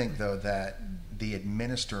still think, though, that the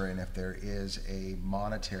administering, if there is a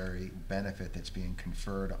monetary benefit that's being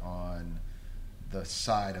conferred on the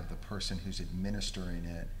side of the person who's administering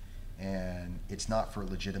it, and it's not for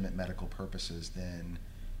legitimate medical purposes, then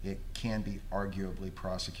it can be arguably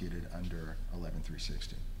prosecuted under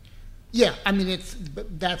 11360. Yeah, I mean,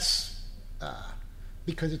 that's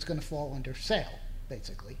because it's going to fall under sale,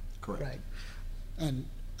 basically. Correct. Right. And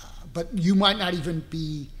but you might not even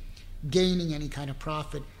be gaining any kind of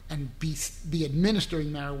profit and be administering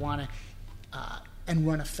marijuana and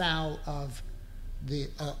run afoul of the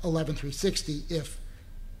 11360 if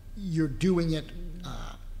you're doing it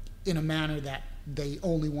in a manner that they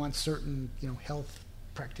only want certain health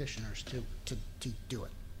practitioners to do it.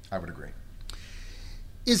 I would agree.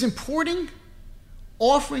 Is importing,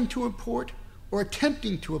 offering to import, or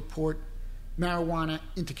attempting to import marijuana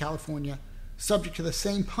into California subject to the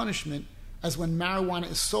same punishment as when marijuana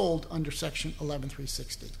is sold under Section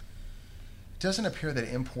 11360? It doesn't appear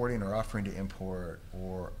that importing or offering to import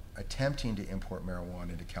or attempting to import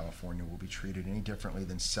marijuana into California will be treated any differently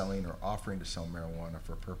than selling or offering to sell marijuana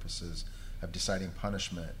for purposes of deciding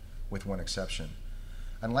punishment, with one exception.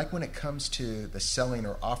 Unlike when it comes to the selling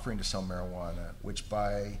or offering to sell marijuana, which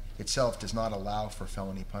by itself does not allow for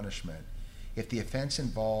felony punishment, if the offense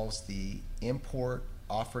involves the import,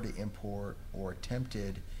 offer to import, or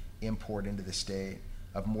attempted import into the state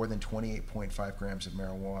of more than 28.5 grams of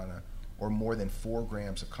marijuana or more than 4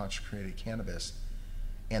 grams of concentrated cannabis,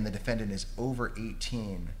 and the defendant is over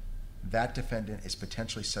 18, that defendant is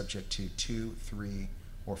potentially subject to 2, 3,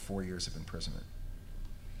 or 4 years of imprisonment.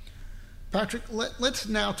 Patrick, let's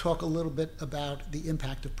now talk a little bit about the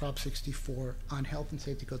impact of Prop 64 on Health and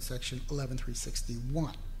Safety Code Section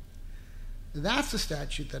 11361. That's the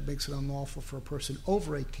statute that makes it unlawful for a person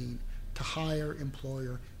over 18 to hire, employ,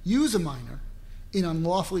 or use a minor in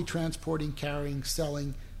unlawfully transporting, carrying,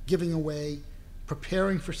 selling, giving away,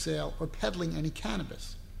 preparing for sale, or peddling any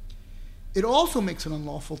cannabis. It also makes it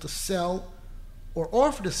unlawful to sell or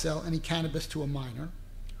offer to sell any cannabis to a minor,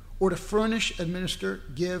 or to furnish, administer,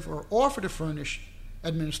 give, or offer to furnish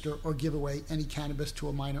administer, or give away any cannabis to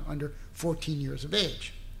a minor under 14 years of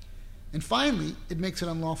age. And finally, it makes it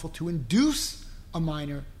unlawful to induce a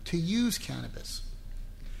minor to use cannabis.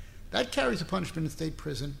 That carries a punishment in state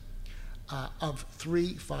prison of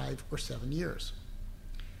 3, 5, or 7 years.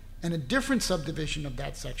 And a different subdivision of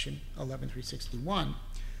that section, 11361,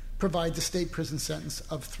 provides a state prison sentence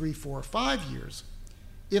of 3, 4, or 5 years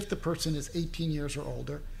if the person is 18 years or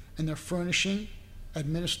older and they're furnishing,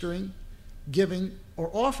 administering, giving, or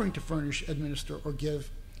offering to furnish, administer, or give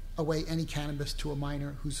away any cannabis to a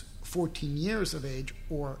minor who's 14 years of age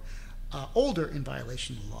or older in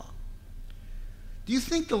violation of the law. Do you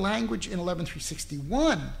think the language in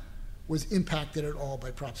 11361 was impacted at all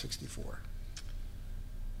by Prop 64?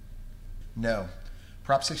 No.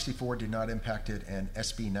 Prop 64 did not impact it, and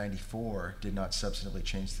SB 94 did not substantively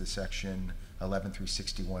change the section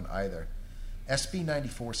 11361 either. SB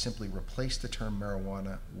 94 simply replaced the term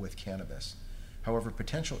marijuana with cannabis. However,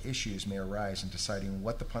 potential issues may arise in deciding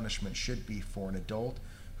what the punishment should be for an adult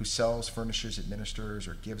who sells, furnishes, administers,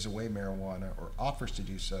 or gives away marijuana or offers to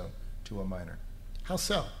do so to a minor. How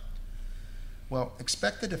so? Well,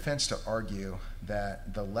 expect the defense to argue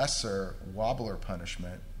that the lesser wobbler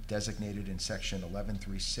punishment designated in section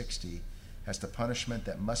 11360 as the punishment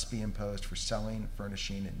that must be imposed for selling,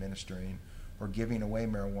 furnishing, administering, or giving away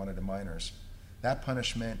marijuana to minors. That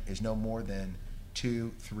punishment is no more than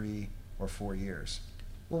 2, 3, or 4 years.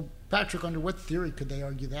 Well, Patrick, under what theory could they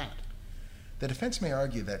argue that? The defense may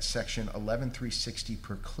argue that section 11360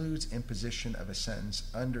 precludes imposition of a sentence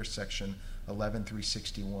under section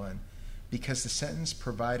 11361 because the sentence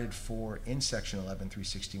provided for in section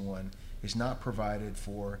 11361 is not provided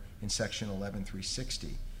for in section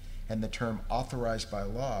 11360, and the term authorized by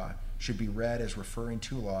law should be read as referring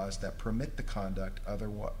to laws that permit the conduct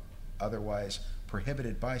otherwise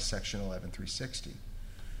prohibited by section 11360.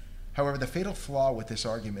 However, the fatal flaw with this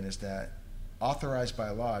argument is that authorized by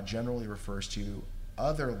law generally refers to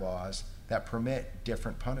other laws that permit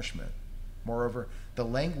different punishment. Moreover, the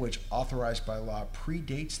language authorized by law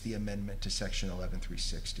predates the amendment to section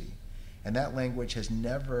 11360, and that language has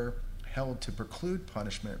never held to preclude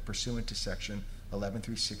punishment pursuant to section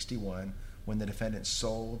 11361 when the defendant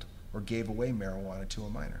sold or gave away marijuana to a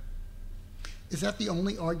minor. Is that the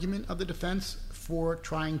only argument of the defense for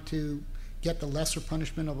trying to get the lesser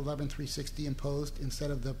punishment of 11360 imposed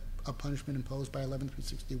instead of a punishment imposed by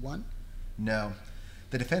 11361? No.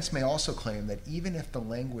 The defense may also claim that even if the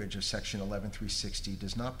language of section 11360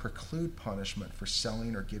 does not preclude punishment for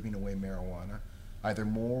selling or giving away marijuana, either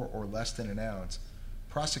more or less than an ounce,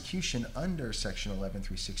 prosecution under section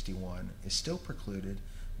 11361 is still precluded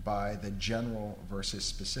by the general versus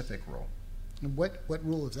specific rule. And what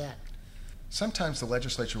rule is that? Sometimes the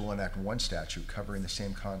legislature will enact one statute covering the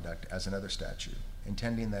same conduct as another statute,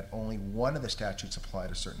 intending that only one of the statutes apply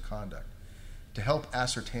to certain conduct. To help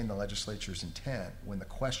ascertain the legislature's intent when the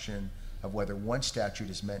question of whether one statute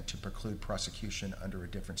is meant to preclude prosecution under a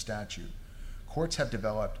different statute, courts have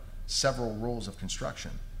developed several rules of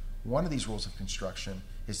construction. One of these rules of construction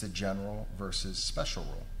is the general versus special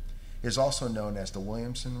rule. It is also known as the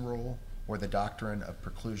Williamson rule or the doctrine of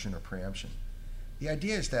preclusion or preemption. The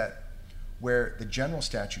idea is that where the general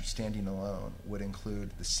statute standing alone would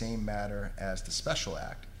include the same matter as the special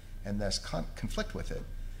act and thus conflict with it,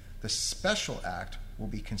 the special act will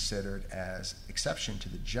be considered as exception to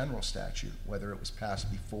the general statute, whether it was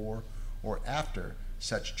passed before or after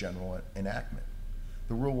such general enactment.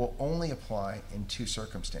 The rule will only apply in two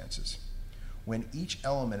circumstances: when each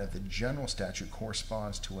element of the general statute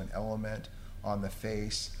corresponds to an element on the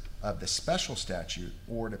face of the special statute,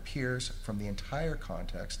 or it appears from the entire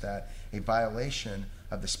context that a violation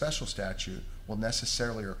of the special statute will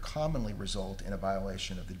necessarily or commonly result in a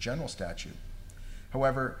violation of the general statute.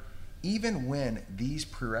 However, even when these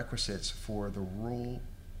prerequisites for the rule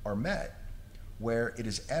are met, where it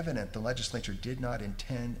is evident the legislature did not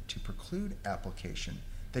intend to preclude application,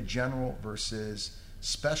 the general versus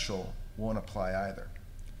special won't apply either.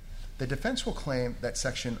 The defense will claim that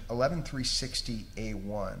section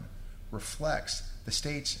 11360A1 reflects the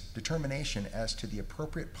state's determination as to the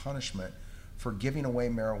appropriate punishment for giving away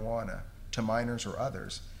marijuana to minors or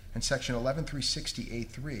others, and section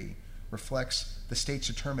 11360A3 reflects the state's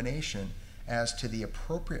determination as to the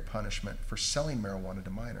appropriate punishment for selling marijuana to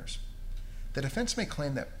minors. The defense may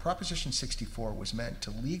claim that Proposition 64 was meant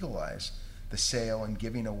to legalize the sale and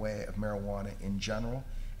giving away of marijuana in general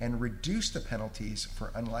and reduce the penalties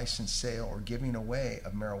for unlicensed sale or giving away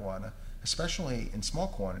of marijuana, especially in small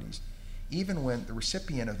quantities, even when the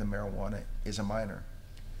recipient of the marijuana is a minor.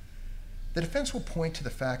 The defense will point to the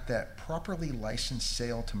fact that properly licensed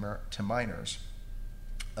sale to minors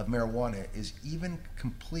of marijuana is even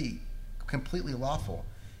completely lawful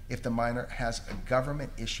if the minor has a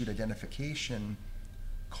government-issued identification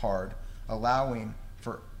card allowing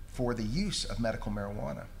for the use of medical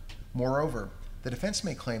marijuana. Moreover, the defense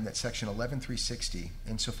may claim that Section 11360,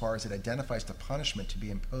 insofar as it identifies the punishment to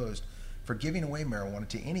be imposed for giving away marijuana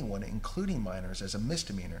to anyone, including minors, as a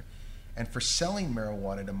misdemeanor, and for selling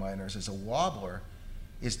marijuana to minors as a wobbler,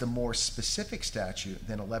 is the more specific statute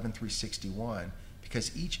than 11361,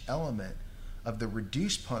 because each element of the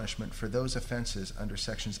reduced punishment for those offenses under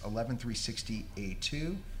Sections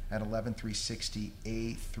 11360A2 and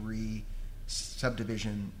 11360A3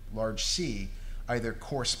 subdivision large C either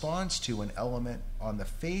corresponds to an element on the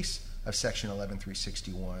face of Section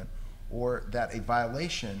 11361, or that a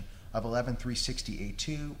violation of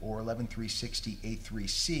 11360A2 or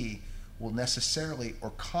 11360A3C will necessarily or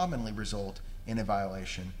commonly result in a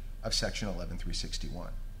violation of Section 11361.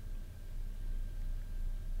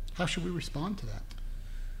 How should we respond to that?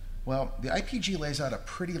 Well, the IPG lays out a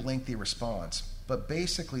pretty lengthy response, but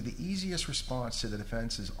basically the easiest response to the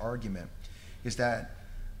defense's argument is that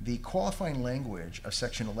the qualifying language of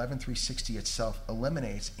Section 11360 itself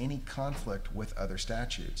eliminates any conflict with other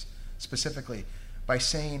statutes. Specifically, by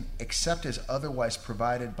saying, except as otherwise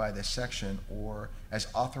provided by this section or as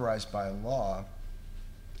authorized by law,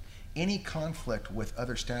 any conflict with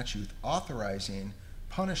other statutes authorizing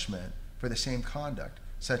punishment for the same conduct,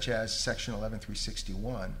 such as Section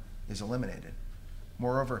 11361, is eliminated.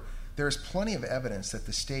 Moreover, there is plenty of evidence that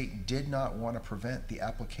the state did not want to prevent the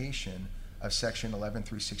application of Section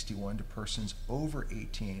 11361 to persons over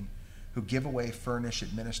 18 who give away, furnish,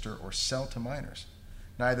 administer, or sell to minors.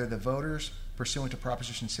 Neither the voters pursuant to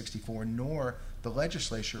Proposition 64 nor the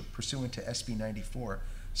legislature pursuant to SB 94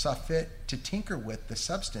 saw fit to tinker with the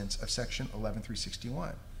substance of Section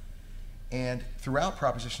 11361. And throughout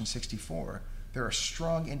Proposition 64, there are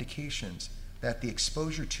strong indications that the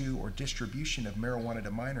exposure to or distribution of marijuana to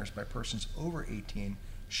minors by persons over 18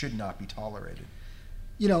 should not be tolerated.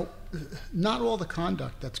 You know, not all the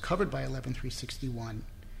conduct that's covered by 11361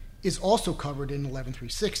 is also covered in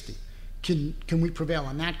 11360. Can we prevail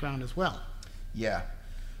on that ground as well? Yeah.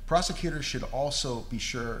 Prosecutors should also be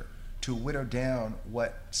sure to whittle down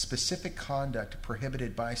what specific conduct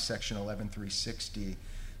prohibited by Section 11360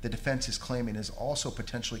 the defense is claiming is also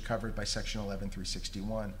potentially covered by Section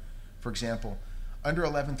 11361. For example, under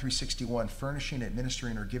 11361, furnishing,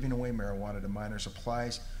 administering, or giving away marijuana to minors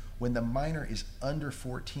applies when the minor is under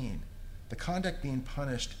 14. The conduct being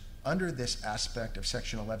punished under this aspect of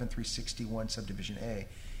Section 11361, Subdivision A,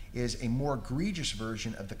 is a more egregious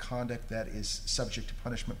version of the conduct that is subject to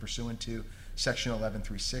punishment pursuant to Section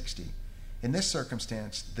 11360. In this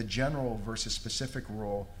circumstance, the general versus specific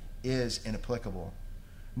rule is inapplicable,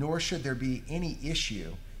 nor should there be any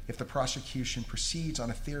issue if the prosecution proceeds on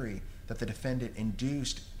a theory that the defendant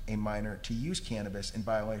induced a minor to use cannabis in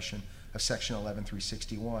violation of Section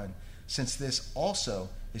 11361, since this also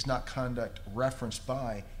is not conduct referenced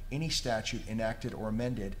by any statute enacted or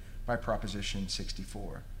amended by Proposition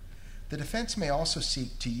 64. The defense may also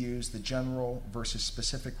seek to use the general versus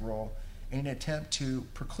specific rule in an attempt to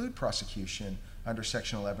preclude prosecution under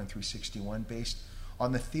Section 11361 based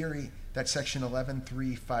on the theory that Section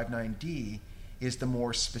 11359D is the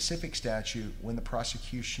more specific statute when the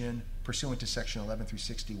prosecution pursuant to Section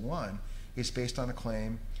 11361 is based on a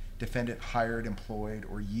claim defendant hired, employed,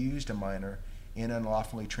 or used a minor in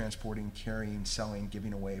unlawfully transporting, carrying, selling,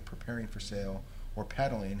 giving away, preparing for sale, or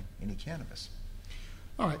peddling any cannabis.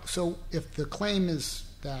 All right, so if the claim is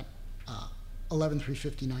that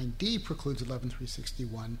 11359D precludes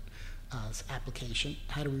 11361's application,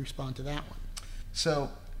 how do we respond to that one? So,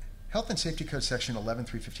 Health and Safety Code Section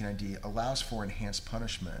 11359D allows for enhanced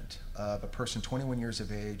punishment of a person 21 years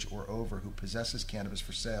of age or over who possesses cannabis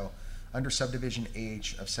for sale under Subdivision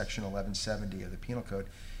H of Section 1170 of the Penal Code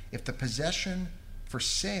if the possession for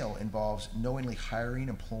sale involves knowingly hiring,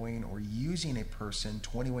 employing, or using a person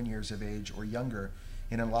 21 years of age or younger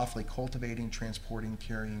in unlawfully cultivating, transporting,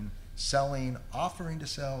 carrying, selling, offering to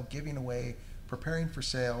sell, giving away, preparing for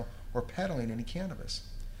sale, or peddling any cannabis.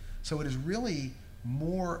 So it is really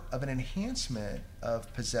more of an enhancement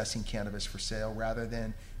of possessing cannabis for sale rather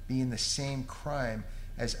than being the same crime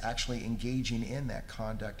as actually engaging in that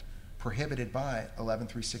conduct prohibited by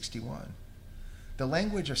 11361. The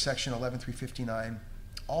language of Section 11359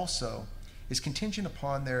 also is contingent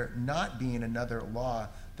upon there not being another law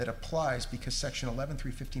that applies because Section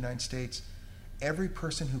 11359 states every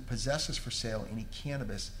person who possesses for sale any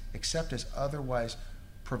cannabis except as otherwise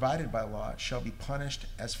provided by law shall be punished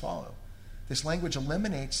as follows. This language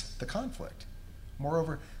eliminates the conflict.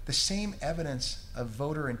 Moreover, the same evidence of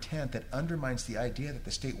voter intent that undermines the idea that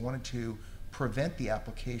the state wanted to prevent the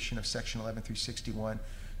application of Section 11361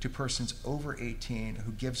 to persons over 18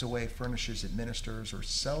 who gives away, furnishes, administers, or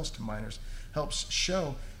sells to minors helps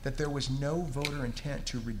show that there was no voter intent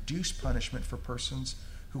to reduce punishment for persons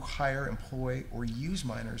who hire, employ, or use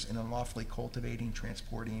minors in unlawfully cultivating,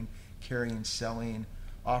 transporting, carrying, selling,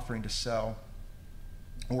 offering to sell,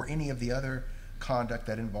 or any of the other conduct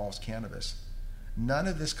that involves cannabis. None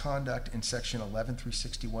of this conduct in Section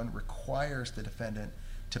 11361 requires the defendant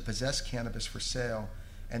to possess cannabis for sale,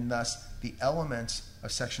 and thus the elements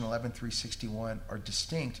of Section 11361 are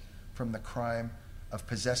distinct from the crime of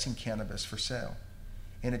possessing cannabis for sale.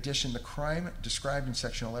 In addition, the crime described in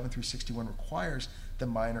Section 11361 requires the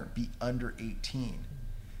minor be under 18.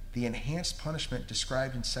 The enhanced punishment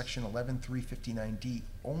described in Section 11359D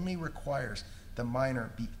only requires the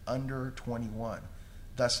minor be under 21.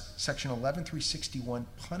 Thus, Section 11361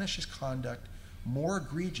 punishes conduct more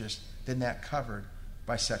egregious than that covered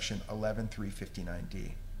by Section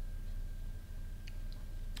 11359D.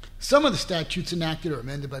 Some of the statutes enacted or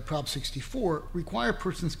amended by Prop 64 require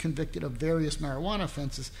persons convicted of various marijuana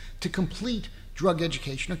offenses to complete drug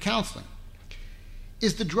education or counseling.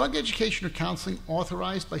 Is the drug education or counseling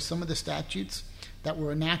authorized by some of the statutes that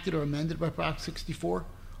were enacted or amended by Prop 64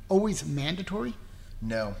 always mandatory?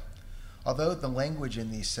 No. Although the language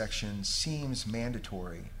in these sections seems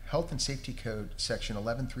mandatory, Health and Safety Code Section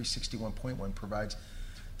 11361.1 provides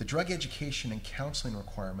the drug education and counseling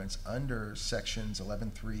requirements under Sections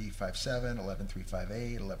 11357,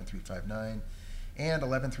 11358, 11359, and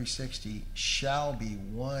 11360 shall be,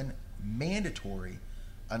 one, mandatory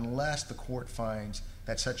unless the court finds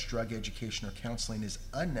that such drug education or counseling is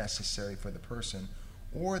unnecessary for the person,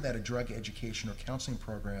 or that a drug education or counseling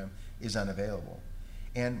program is unavailable.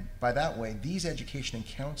 And by that way, these education and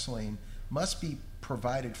counseling must be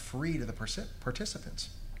provided free to the participants.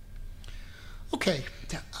 Okay,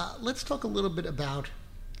 let's talk a little bit about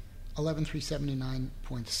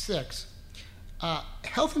 11379.6.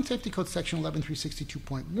 Health and Safety Code Section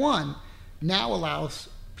 11362.1 now allows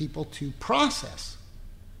people to process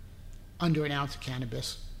under an ounce of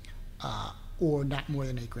cannabis or not more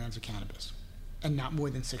than 8 grams of cannabis and not more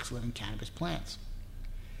than 6 living cannabis plants.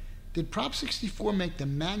 Did Prop 64 make the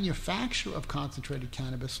manufacture of concentrated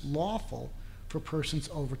cannabis lawful for persons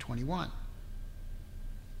over 21?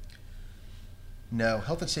 No.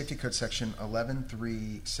 Health and Safety Code Section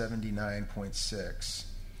 11379.6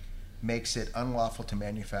 makes it unlawful to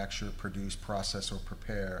manufacture, produce, process, or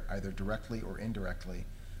prepare, either directly or indirectly,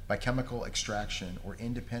 by chemical extraction or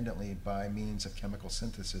independently by means of chemical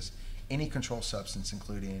synthesis, any controlled substance,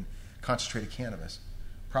 including concentrated cannabis.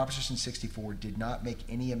 Proposition 64 did not make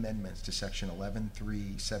any amendments to Section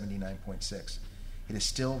 11379.6. It is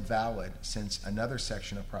still valid since another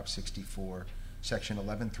section of Prop 64, Section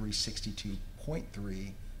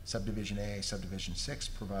 11362.3, Subdivision A, Subdivision 6,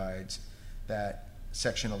 provides that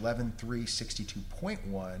Section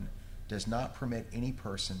 11362.1 does not permit any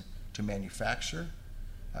person to manufacture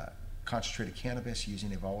concentrated cannabis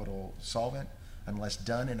using a volatile solvent unless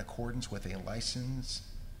done in accordance with a license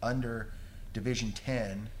under Division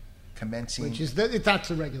 10 commencing... Which is, that's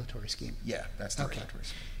the regulatory scheme. Yeah, that's the regulatory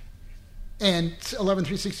scheme. And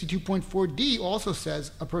 11362.4D also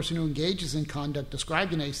says a person who engages in conduct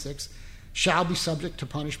described in A6 shall be subject to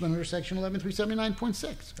punishment under Section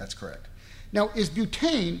 11379.6. That's correct. Now, is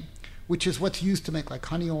butane, which is what's used to make like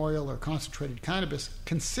honey oil or concentrated cannabis,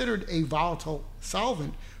 considered a volatile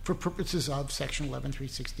solvent for purposes of Section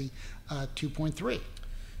 11362.3?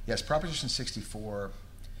 Yes, Proposition 64,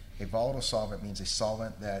 a volatile solvent means a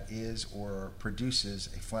solvent that is or produces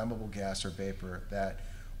a flammable gas or vapor that,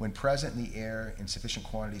 when present in the air in sufficient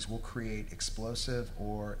quantities, will create explosive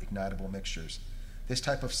or ignitable mixtures. This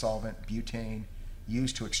type of solvent, butane,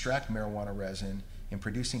 used to extract marijuana resin in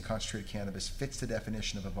producing concentrated cannabis, fits the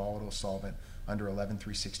definition of a volatile solvent under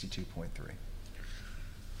 11362.3.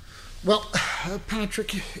 Well,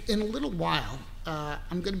 Patrick, in a little while,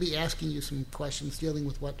 I'm going to be asking you some questions dealing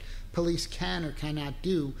with what police can or cannot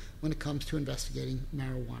do when it comes to investigating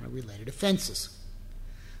marijuana-related offenses.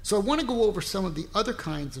 So I want to go over some of the other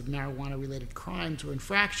kinds of marijuana-related crimes or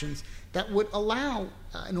infractions that would allow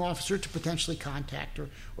an officer to potentially contact or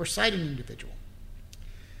cite an individual.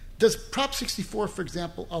 Does Prop 64, for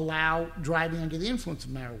example, allow driving under the influence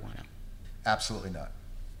of marijuana? Absolutely not.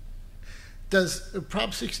 Does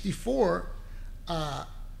Prop 64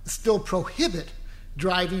 still prohibit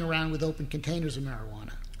driving around with open containers of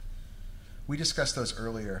marijuana? We discussed those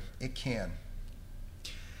earlier. It can.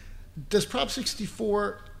 Does Prop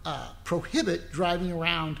 64 prohibit driving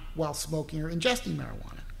around while smoking or ingesting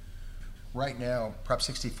marijuana? Right now, Prop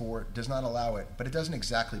 64 does not allow it, but it doesn't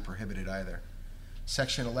exactly prohibit it either.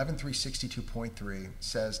 Section 11362.3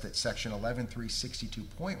 says that Section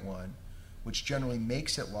 11362.1, which generally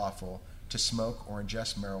makes it lawful to smoke or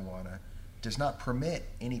ingest marijuana, does not permit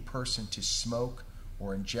any person to smoke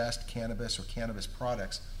or ingest cannabis or cannabis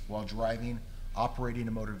products while driving, operating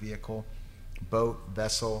a motor vehicle, boat,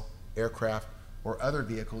 vessel, aircraft, or other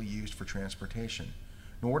vehicle used for transportation.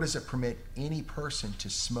 Nor does it permit any person to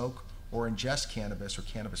smoke or ingest cannabis or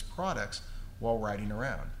cannabis products while riding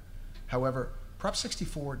around. However, Prop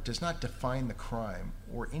 64 does not define the crime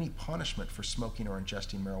or any punishment for smoking or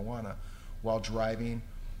ingesting marijuana while driving,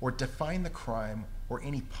 or define the crime or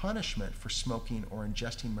any punishment for smoking or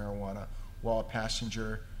ingesting marijuana while a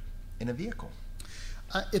passenger in a vehicle.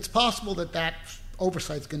 It's possible that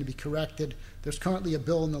oversight is going to be corrected. There's currently a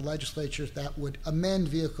bill in the legislature that would amend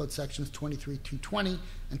Vehicle Code Sections 23220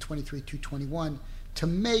 and 23221 to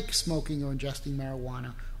make smoking or ingesting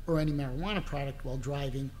marijuana or any marijuana product while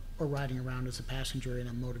driving or riding around as a passenger in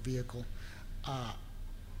a motor vehicle.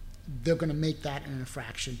 They're going to make that an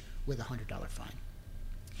infraction with a $100 fine.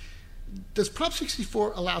 Does Prop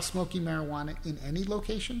 64 allow smoking marijuana in any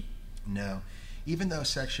location? No. Even though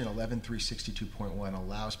Section 11362.1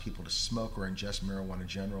 allows people to smoke or ingest marijuana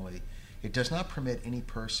generally, it does not permit any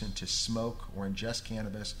person to smoke or ingest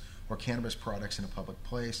cannabis or cannabis products in a public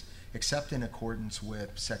place, except in accordance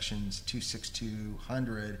with Sections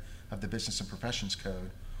 26200 of the Business and Professions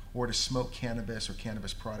Code, or to smoke cannabis or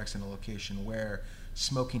cannabis products in a location where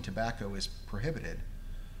smoking tobacco is prohibited,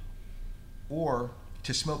 or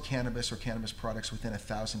to smoke cannabis or cannabis products within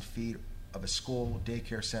 1,000 feet of a school,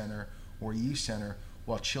 daycare center, or youth center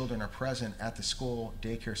while children are present at the school,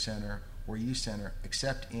 daycare center, or youth center,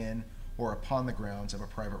 except in or upon the grounds of a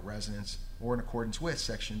private residence, or in accordance with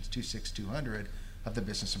Sections 26200 of the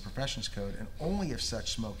Business and Professions Code, and only if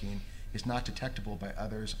such smoking is not detectable by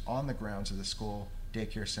others on the grounds of the school,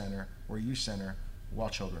 daycare center, or youth center while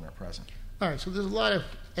children are present. All right, so there's a lot of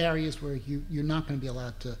areas where you're not going to be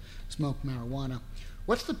allowed to smoke marijuana.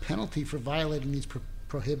 What's the penalty for violating these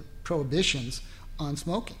prohibitions on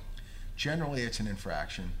smoking? Generally, it's an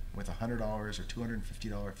infraction with a $100 or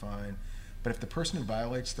 $250 fine, but if the person who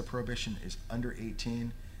violates the prohibition is under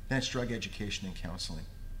 18, then it's drug education and counseling.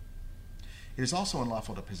 It is also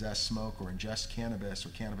unlawful to possess, smoke, or ingest cannabis or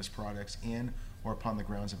cannabis products in or upon the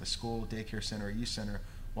grounds of a school, daycare center, or youth center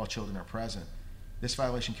while children are present. This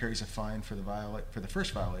violation carries a fine for the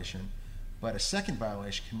first violation, but a second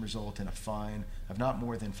violation can result in a fine of not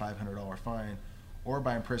more than $500 fine, or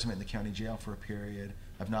by imprisonment in the county jail for a period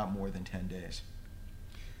of not more than 10 days.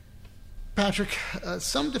 Patrick,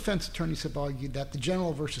 some defense attorneys have argued that the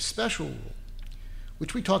general versus special rule,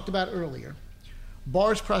 which we talked about earlier,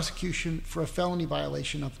 bars prosecution for a felony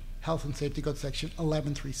violation of Health and Safety Code Section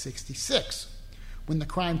 11366, when the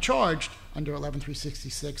crime charged under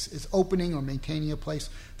 11366 is opening or maintaining a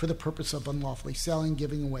place for the purpose of unlawfully selling,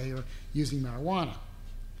 giving away, or using marijuana.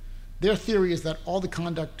 Their theory is that all the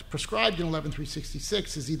conduct prescribed in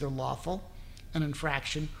 11366 is either lawful, an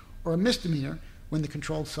infraction, or a misdemeanor when the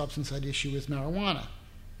controlled substance at issue is marijuana.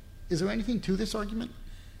 Is there anything to this argument?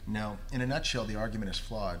 No. In a nutshell, the argument is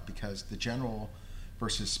flawed because the general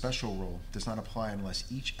versus special rule does not apply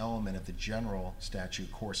unless each element of the general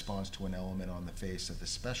statute corresponds to an element on the face of the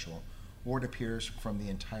special, or it appears from the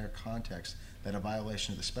entire context that a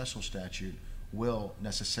violation of the special statute will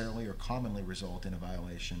necessarily or commonly result in a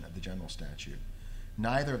violation of the general statute.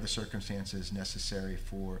 Neither of the circumstances necessary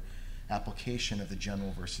for application of the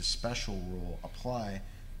general versus special rule apply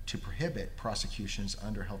to prohibit prosecutions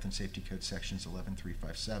under Health and Safety Code Sections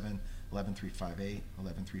 11357, 11358,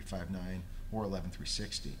 11359, or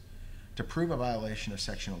 11360. To prove a violation of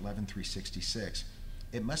Section 11366,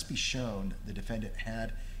 it must be shown the defendant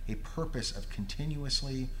had a purpose of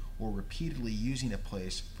continuously or repeatedly using a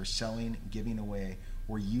place for selling, giving away,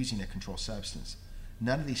 or using a controlled substance.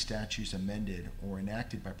 None of these statutes amended or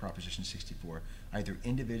enacted by Proposition 64, either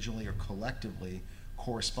individually or collectively,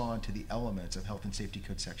 correspond to the elements of Health and Safety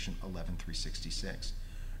Code Section 11366,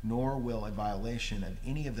 nor will a violation of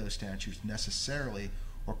any of those statutes necessarily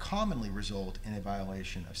or commonly result in a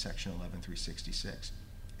violation of Section 11366.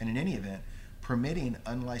 And in any event, permitting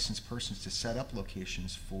unlicensed persons to set up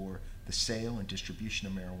locations for the sale and distribution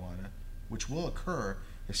of marijuana, which will occur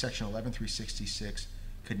if Section 11366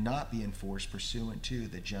 could not be enforced pursuant to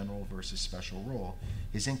the general versus special rule,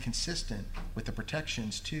 is inconsistent with the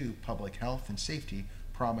protections to public health and safety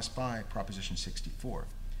promised by Proposition 64.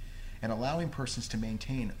 And allowing persons to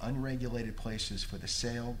maintain unregulated places for the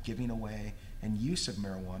sale, giving away, and use of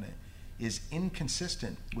marijuana is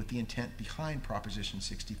inconsistent with the intent behind Proposition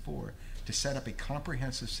 64 to set up a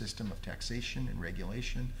comprehensive system of taxation and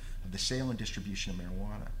regulation of the sale and distribution of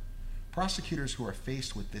marijuana. Prosecutors who are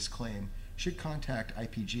faced with this claim should contact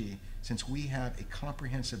IPG, since we have a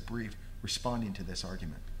comprehensive brief responding to this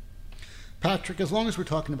argument. Patrick, as long as we're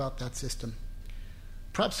talking about that system,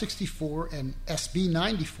 Prop 64 and SB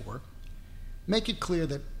 94 make it clear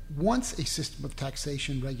that once a system of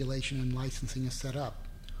taxation, regulation, and licensing is set up,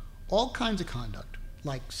 all kinds of conduct,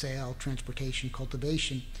 like sale, transportation,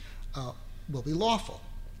 cultivation, will be lawful.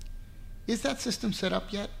 Is that system set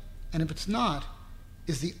up yet? And if it's not,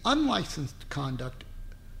 is the unlicensed conduct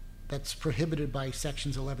that's prohibited by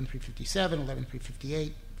sections 11357,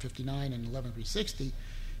 11358, 59, and 11360,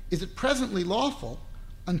 is it presently lawful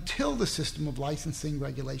until the system of licensing,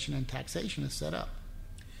 regulation, and taxation is set up?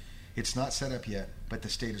 It's not set up yet, but the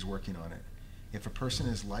state is working on it. If a person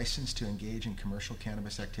is licensed to engage in commercial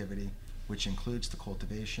cannabis activity, which includes the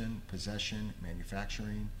cultivation, possession,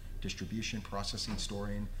 manufacturing, distribution, processing,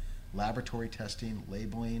 storing, laboratory testing,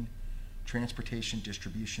 labeling, transportation,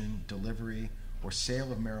 distribution, delivery, or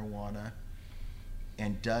sale of marijuana,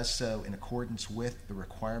 and does so in accordance with the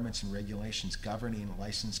requirements and regulations governing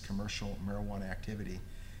licensed commercial marijuana activity,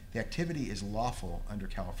 the activity is lawful under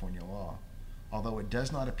California law, although it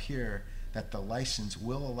does not appear that the license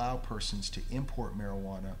will allow persons to import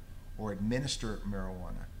marijuana or administer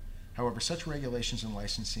marijuana. However, such regulations and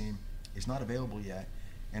licensing is not available yet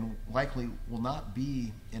and likely will not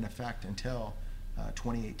be in effect until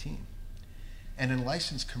 2018. And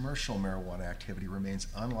unlicensed commercial marijuana activity remains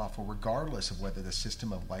unlawful regardless of whether the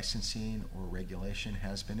system of licensing or regulation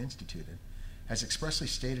has been instituted. As expressly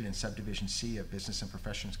stated in Subdivision C of Business and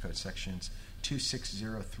Professions Code sections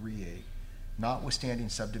 26038, notwithstanding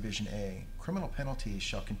Subdivision A, criminal penalties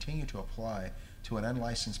shall continue to apply to an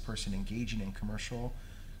unlicensed person engaging in commercial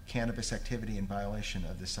cannabis activity in violation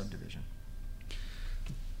of this subdivision.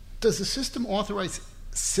 Does the system authorize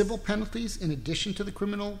civil penalties in addition to the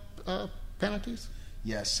criminal penalties?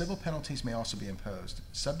 Yes, civil penalties may also be imposed.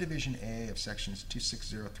 Subdivision A of sections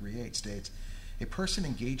 26038 states, a person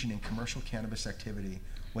engaging in commercial cannabis activity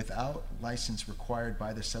without license required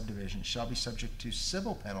by the subdivision shall be subject to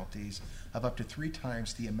civil penalties of up to 3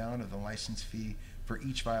 times the amount of the license fee for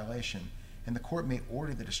each violation, and the court may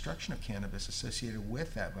order the destruction of cannabis associated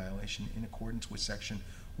with that violation in accordance with section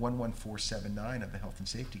 11479 of the Health and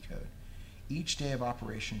Safety Code. Each day of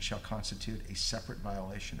operation shall constitute a separate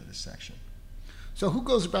violation of this section. So who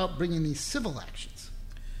goes about bringing these civil actions?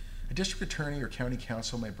 A district attorney or county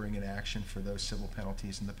counsel may bring an action for those civil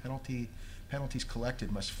penalties, and the penalties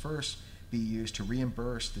collected must first be used to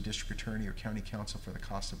reimburse the district attorney or county counsel for the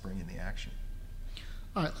cost of bringing the action.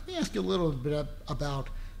 All right, let me ask you a little bit about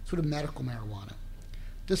sort of medical marijuana.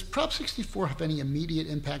 Does Prop 64 have any immediate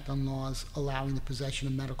impact on laws allowing the possession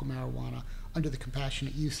of medical marijuana under the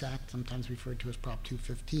Compassionate Use Act, sometimes referred to as Prop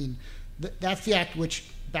 215? That's the act which,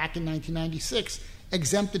 back in 1996,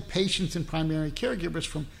 exempted patients and primary caregivers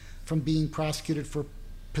from being prosecuted for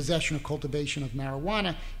possession or cultivation of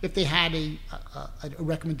marijuana if they had a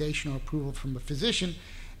recommendation or approval from a physician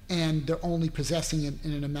and they're only possessing it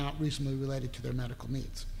in an amount reasonably related to their medical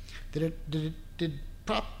needs. Did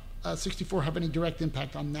Prop 64 have any direct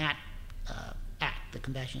impact on that act, the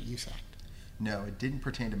Compassionate Use Act? No, it didn't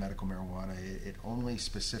pertain to medical marijuana. It only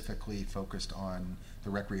specifically focused on the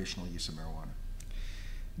recreational use of marijuana.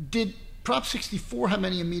 Did Prop 64 have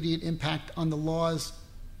any immediate impact on the laws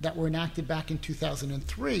that were enacted back in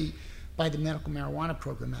 2003 by the Medical Marijuana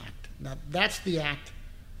Program Act? Now, that's the act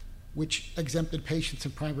which exempted patients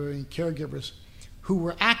and primary caregivers who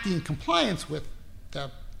were acting in compliance with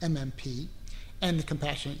the MMP and the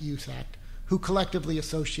Compassionate Use Act, who collectively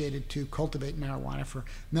associated to cultivate marijuana for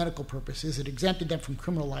medical purposes. It exempted them from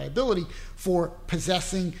criminal liability for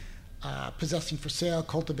possessing for sale,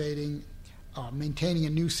 cultivating, maintaining a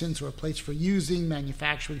nuisance or a place for using,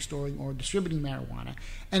 manufacturing, storing, or distributing marijuana.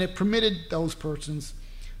 And it permitted those persons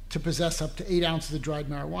to possess up to 8 ounces of dried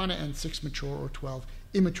marijuana and 6 mature or 12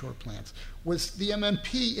 immature plants. Was the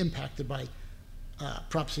MMP impacted by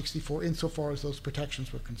Prop 64 insofar as those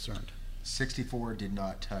protections were concerned? 64 did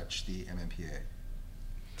not touch the MMPA.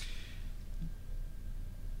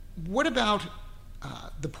 What about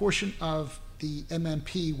the portion of the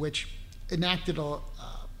MMP which enacted a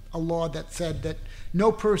law that said that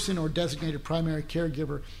no person or designated primary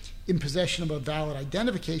caregiver in possession of a valid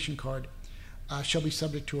identification card shall be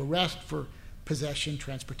subject to arrest for possession,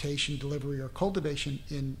 transportation, delivery, or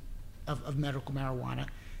cultivation of medical marijuana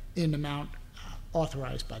in an amount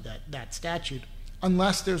authorized by that statute,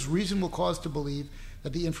 unless there's reasonable cause to believe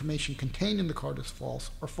that the information contained in the card is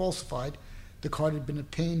false or falsified, the card had been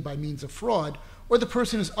obtained by means of fraud, or the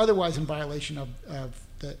person is otherwise in violation of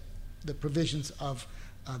the provisions of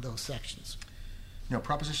those sections.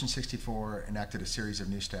 Proposition 64 enacted a series of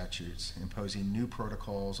new statutes imposing new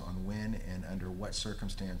protocols on when and under what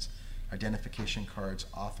circumstance identification cards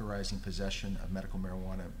authorizing possession of medical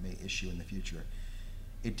marijuana may issue in the future.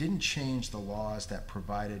 It didn't change the laws that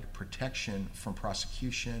provided protection from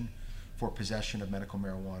prosecution for possession of medical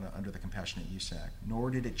marijuana under the Compassionate Use Act, nor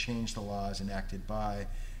did it change the laws enacted by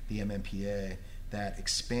the MMPA that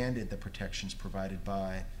expanded the protections provided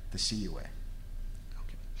by the CUA.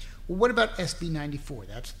 Well, what about SB 94?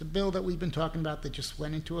 That's the bill that we've been talking about that just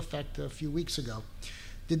went into effect a few weeks ago.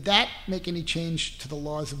 Did that make any change to the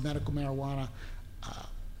laws of medical marijuana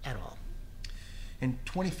at all? In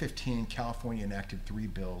 2015, California enacted 3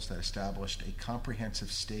 bills that established a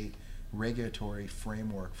comprehensive state regulatory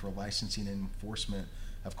framework for licensing and enforcement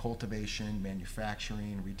of cultivation,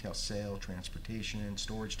 manufacturing, retail sale, transportation,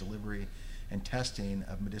 storage, delivery, and testing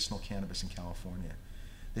of medicinal cannabis in California.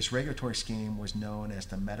 This regulatory scheme was known as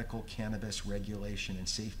the Medical Cannabis Regulation and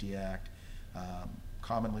Safety Act,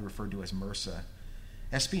 commonly referred to as MRSA.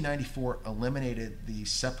 SB 94 eliminated the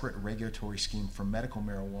separate regulatory scheme for medical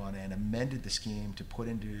marijuana and amended the scheme to put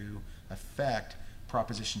into effect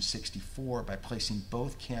Proposition 64 by placing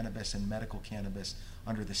both cannabis and medical cannabis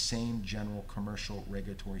under the same general commercial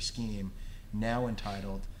regulatory scheme, now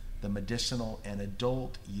entitled the Medicinal and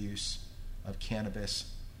Adult Use of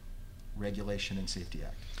Cannabis Regulation and Safety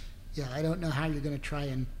Act. Yeah, I don't know how you're going to try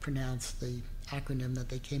and pronounce the acronym that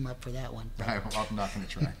they came up for that one. I'm not going to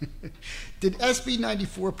try. Did SB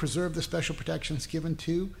 94 preserve the special protections given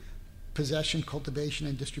to possession, cultivation,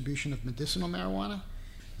 and distribution of medicinal marijuana?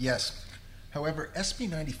 Yes. However, SB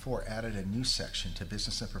 94 added a new section to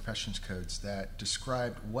Business and Professions codes that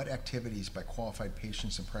described what activities by qualified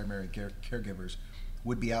patients and primary caregivers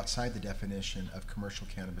would be outside the definition of commercial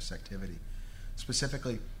cannabis activity.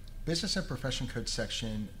 Specifically, Business and Profession Code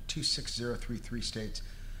Section 26033 states,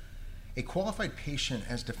 a qualified patient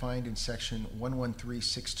as defined in Section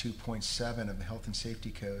 11362.7 of the Health and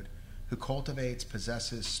Safety Code who cultivates,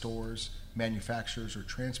 possesses, stores, manufactures, or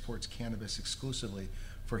transports cannabis exclusively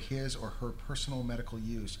for his or her personal medical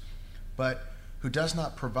use, but who does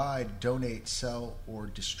not provide, donate, sell, or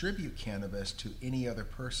distribute cannabis to any other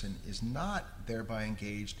person is not thereby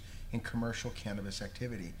engaged in commercial cannabis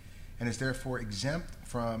activity, and is therefore exempt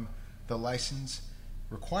from the license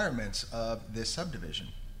requirements of this subdivision.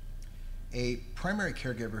 A primary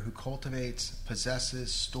caregiver who cultivates,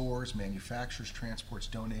 possesses, stores, manufactures, transports,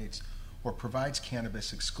 donates, or provides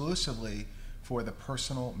cannabis exclusively for the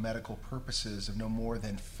personal medical purposes of no more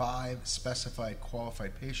than 5 specified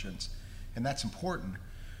qualified patients, and that's important,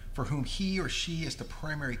 for whom he or she is the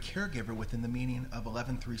primary caregiver within the meaning of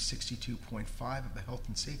 11362.5 of the Health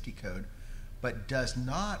and Safety Code, but does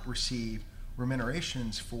not receive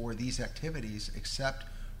remunerations for these activities except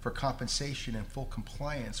for compensation in full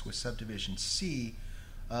compliance with Subdivision C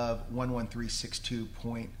of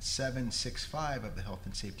 11362.765 of the Health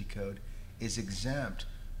and Safety Code, is exempt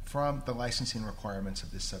from the licensing requirements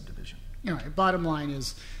of this subdivision. Bottom line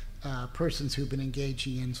is persons who've been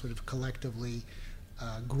engaging in sort of collectively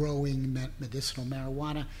growing medicinal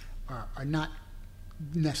marijuana are not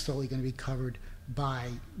necessarily going to be covered by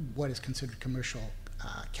what is considered commercial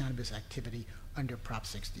cannabis activity under Prop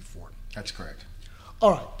 64. That's correct.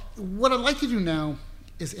 All right. What I'd like to do now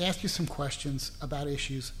is ask you some questions about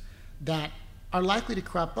issues that are likely to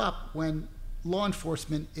crop up when law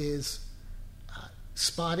enforcement is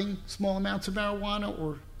spotting small amounts of marijuana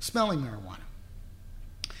or smelling marijuana.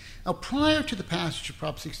 Now, prior to the passage of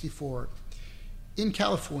Prop 64 in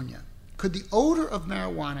California, could the odor of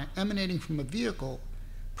marijuana emanating from a vehicle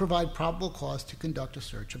provide probable cause to conduct a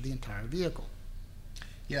search of the entire vehicle?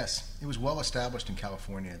 Yes, it was well established in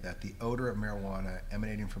California that the odor of marijuana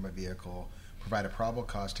emanating from a vehicle provide a probable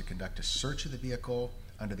cause to conduct a search of the vehicle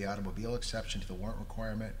under the automobile exception to the warrant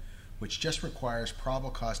requirement, which just requires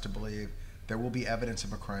probable cause to believe there will be evidence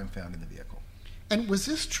of a crime found in the vehicle. And was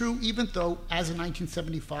this true even though, as in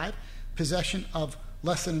 1975, possession of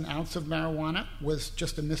less than an ounce of marijuana was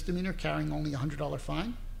just a misdemeanor carrying only a $100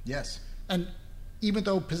 fine? Yes. And even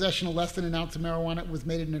though possession of less than an ounce of marijuana was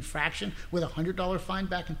made an infraction with a $100 fine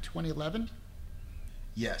back in 2011?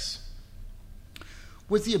 Yes.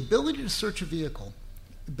 Was the ability to search a vehicle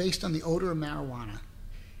based on the odor of marijuana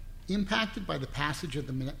impacted by the passage of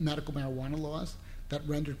the medical marijuana laws that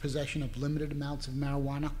rendered possession of limited amounts of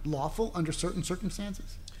marijuana lawful under certain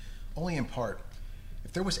circumstances? Only in part.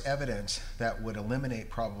 If there was evidence that would eliminate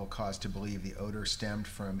probable cause to believe the odor stemmed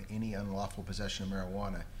from any unlawful possession of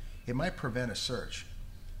marijuana, it might prevent a search.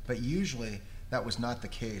 But usually, that was not the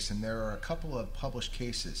case, and there are a couple of published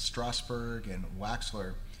cases, Strasburg and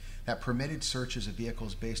Waxler, that permitted searches of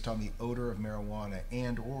vehicles based on the odor of marijuana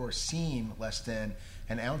and or seeing less than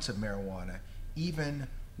an ounce of marijuana, even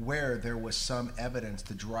where there was some evidence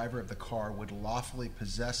the driver of the car would lawfully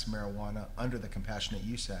possess marijuana under the Compassionate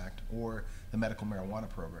Use Act or the medical marijuana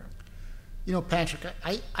program. You know, Patrick,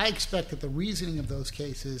 I expect that the reasoning of those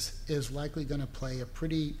cases is likely going to play a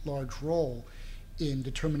pretty large role in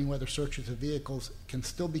determining whether searches of vehicles can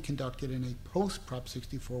still be conducted in a post-Prop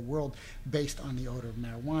 64 world based on the odor of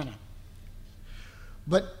marijuana.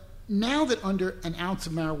 But now that under an ounce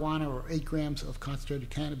of marijuana or 8 grams of concentrated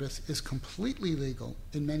cannabis is completely legal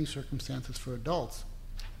in many circumstances for adults,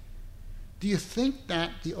 do you think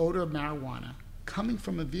that the odor of marijuana coming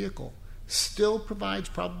from a vehicle still provides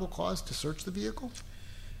probable cause to search the vehicle?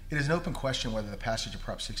 It is an open question whether the passage of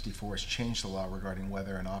Prop 64 has changed the law regarding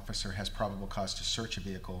whether an officer has probable cause to search a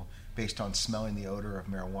vehicle based on smelling the odor of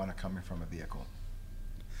marijuana coming from a vehicle.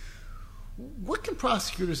 What can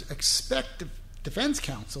prosecutors expect defense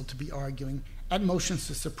counsel to be arguing at motions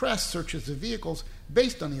to suppress searches of vehicles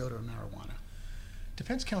based on the odor of marijuana?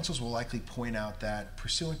 Defense counsels will likely point out that,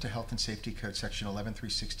 pursuant to Health and Safety Code Section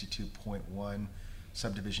 11362.1,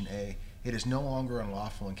 Subdivision A, it is no longer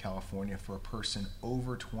unlawful in California for a person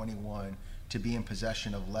over 21 to be in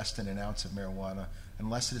possession of less than an ounce of marijuana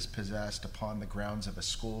unless it is possessed upon the grounds of a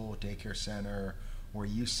school, daycare center, or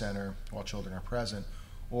youth center while children are present,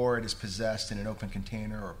 or it is possessed in an open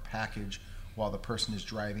container or package while the person is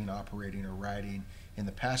driving, operating, or riding in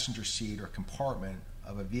the passenger seat or compartment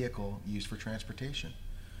of a vehicle used for transportation.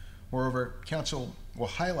 Moreover, counsel will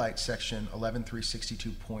highlight Section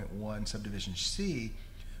 11362.1, Subdivision C,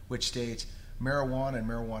 which states, marijuana and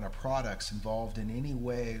marijuana products involved in any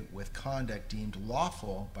way with conduct deemed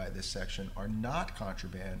lawful by this section are not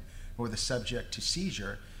contraband nor the subject to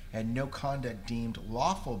seizure, and no conduct deemed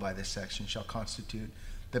lawful by this section shall constitute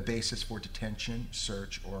the basis for detention,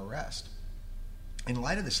 search, or arrest. In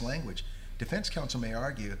light of this language, defense counsel may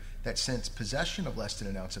argue that since possession of less than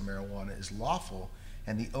an ounce of marijuana is lawful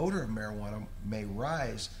and the odor of marijuana may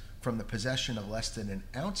rise from the possession of less than an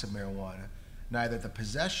ounce of marijuana, neither the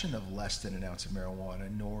possession of less than an ounce of marijuana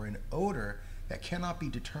nor an odor that cannot be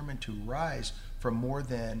determined to rise from more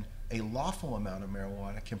than a lawful amount of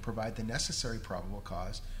marijuana can provide the necessary probable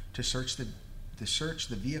cause to search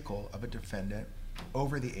the vehicle of a defendant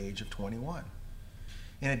over the age of 21.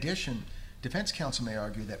 In addition, defense counsel may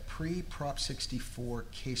argue that pre-Prop 64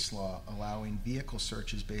 case law allowing vehicle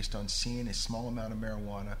searches based on seeing a small amount of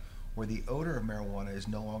marijuana or the odor of marijuana is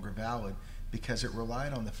no longer valid because it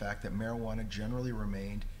relied on the fact that marijuana generally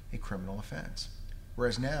remained a criminal offense.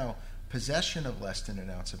 Whereas now, possession of less than an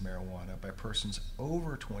ounce of marijuana by persons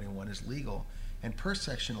over 21 is legal, and per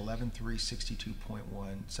Section 11362.1,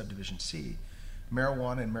 Subdivision C,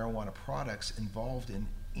 marijuana and marijuana products involved in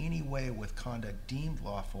any way with conduct deemed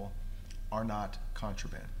lawful are not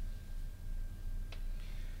contraband.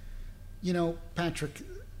 You know, Patrick,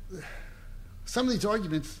 some of these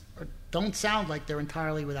arguments don't sound like they're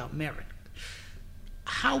entirely without merit.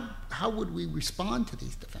 How would we respond to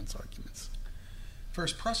these defense arguments?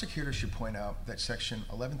 First, prosecutors should point out that Section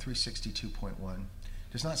 11362.1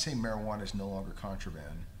 does not say marijuana is no longer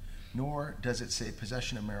contraband, nor does it say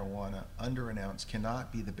possession of marijuana under an ounce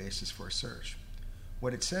cannot be the basis for a search.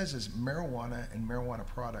 What it says is marijuana and marijuana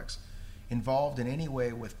products involved in any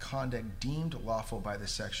way with conduct deemed lawful by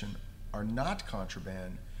this section are not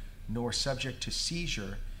contraband, nor subject to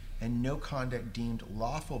seizure, and no conduct deemed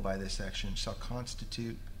lawful by this section shall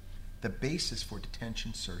constitute the basis for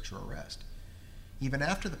detention, search, or arrest. Even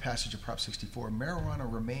after the passage of Prop 64, marijuana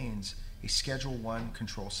remains a Schedule I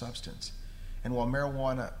controlled substance. And while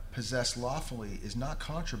marijuana possessed lawfully is not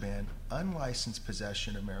contraband, unlicensed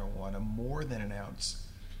possession of marijuana more than an ounce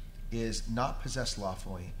is not possessed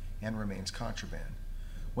lawfully and remains contraband.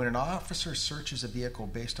 When an officer searches a vehicle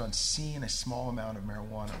based on seeing a small amount of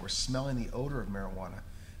marijuana or smelling the odor of marijuana,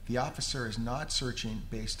 the officer is not searching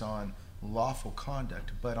based on lawful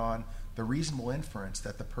conduct, but on the reasonable inference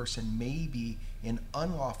that the person may be in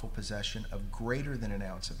unlawful possession of greater than an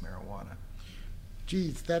ounce of marijuana.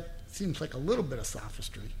 Geez, that seems like a little bit of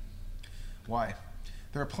sophistry. Why?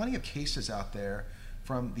 There are plenty of cases out there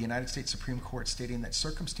from the United States Supreme Court stating that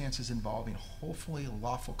circumstances involving wholly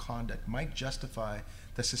lawful conduct might justify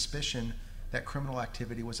the suspicion that criminal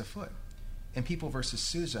activity was afoot. In People v.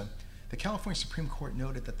 Souza, the California Supreme Court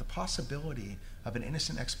noted that the possibility of an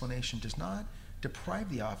innocent explanation does not deprive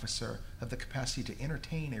the officer of the capacity to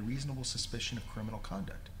entertain a reasonable suspicion of criminal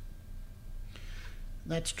conduct.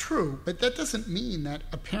 That's true, but that doesn't mean that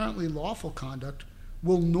apparently lawful conduct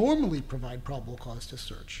will normally provide probable cause to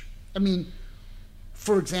search. I mean,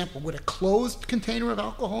 For example, would a closed container of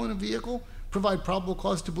alcohol in a vehicle provide probable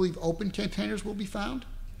cause to believe open containers will be found?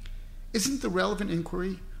 Isn't the relevant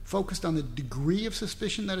inquiry focused on the degree of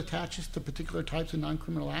suspicion that attaches to particular types of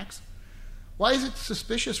non-criminal acts? Why is it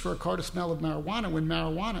suspicious for a car to smell of marijuana when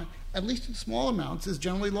marijuana, at least in small amounts, is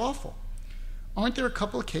generally lawful? Aren't there a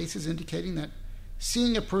couple of cases indicating that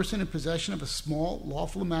seeing a person in possession of a small,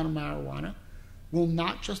 lawful amount of marijuana will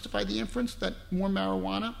not justify the inference that more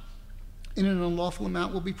marijuana in an unlawful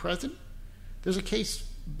amount will be present? There's a case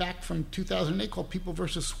back from 2008 called People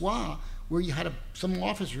versus Swa, where you had some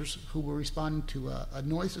officers who were responding to a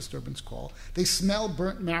noise disturbance call. They smell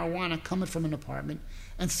burnt marijuana coming from an apartment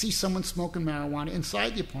and see someone smoking marijuana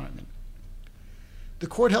inside the apartment. The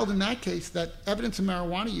court held in that case that evidence of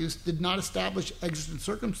marijuana use did not establish exigent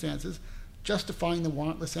circumstances justifying the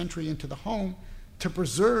warrantless entry into the home to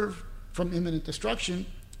preserve from imminent destruction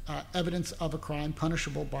evidence of a crime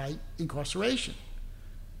punishable by incarceration,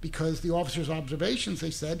 because the officer's observations,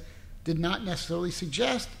 they said, did not necessarily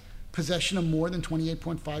suggest possession of more than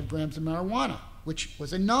 28.5 grams of marijuana, which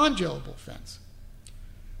was a non-jailable offense.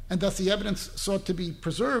 And thus the evidence sought to be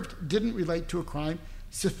preserved didn't relate to a crime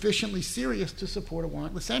sufficiently serious to support a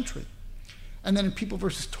warrantless entry. And then in People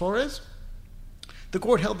versus Torres, the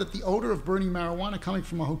court held that the odor of burning marijuana coming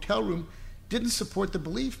from a hotel room didn't support the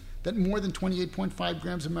belief that more than 28.5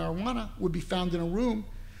 grams of marijuana would be found in a room.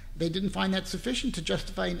 They didn't find that sufficient to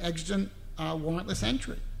justify an exigent warrantless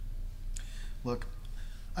entry. Look,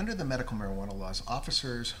 under the medical marijuana laws,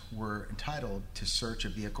 officers were entitled to search a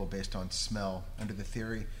vehicle based on smell under the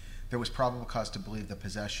theory there was probable cause to believe the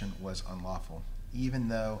possession was unlawful, even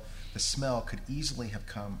though the smell could easily have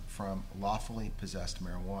come from lawfully possessed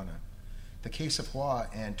marijuana. The case of Hua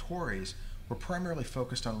and Torres were primarily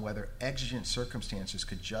focused on whether exigent circumstances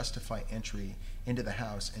could justify entry into the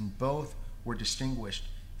house, and both were distinguished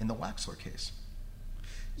in the Waxler case.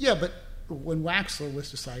 Yeah, but when Waxler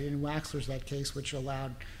was decided, and Waxler's that case which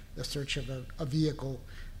allowed the search of a vehicle,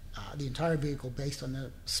 the entire vehicle, based on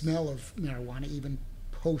the smell of marijuana, even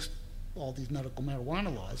post all these medical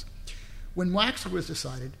marijuana laws. When Waxler was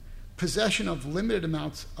decided, possession of limited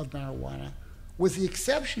amounts of marijuana was the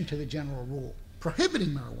exception to the general rule prohibiting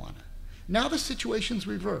marijuana. Now the situation's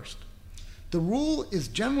reversed. The rule is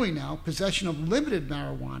generally now possession of limited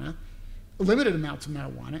amounts of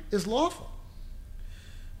marijuana is lawful.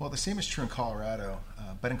 Well, the same is true in Colorado,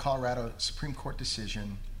 but in Colorado, Supreme Court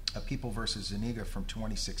decision of People versus Zuniga from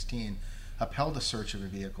 2016 upheld a search of a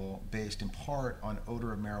vehicle based in part on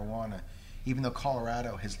odor of marijuana, even though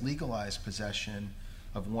Colorado has legalized possession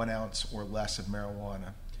of 1 ounce or less of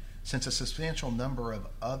marijuana. Since a substantial number of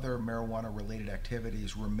other marijuana-related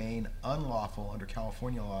activities remain unlawful under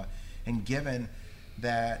California law, and given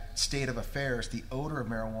that state of affairs, the odor of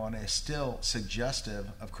marijuana is still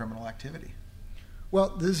suggestive of criminal activity. Well,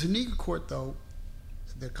 the Zuniga court, though,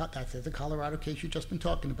 the Colorado case you've just been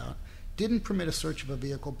talking about, didn't permit a search of a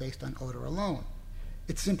vehicle based on odor alone.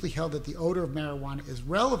 It simply held that the odor of marijuana is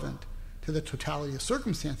relevant to the totality of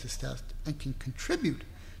circumstances test and can contribute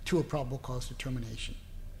to a probable cause determination.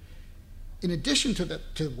 In addition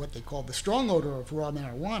to what they call the strong odor of raw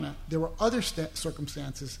marijuana, there were other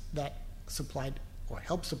circumstances that supplied or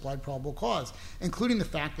helped supply probable cause, including the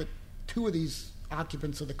fact that 2 of these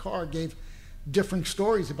occupants of the car gave different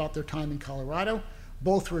stories about their time in Colorado.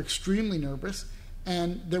 Both were extremely nervous,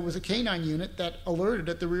 and there was a canine unit that alerted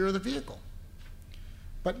at the rear of the vehicle.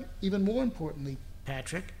 But even more importantly,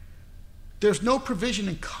 Patrick, there's no provision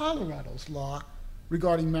in Colorado's law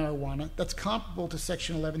regarding marijuana that's comparable to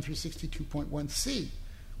Section 11362.1c,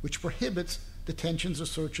 which prohibits detentions or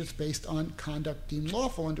searches based on conduct deemed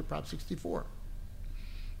lawful under Prop 64.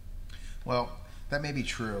 Well, that may be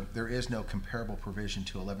true. There is no comparable provision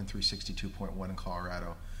to 11362.1 in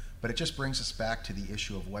Colorado, but it just brings us back to the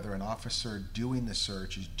issue of whether an officer doing the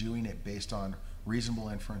search is doing it based on reasonable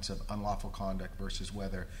inference of unlawful conduct versus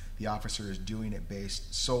whether the officer is doing it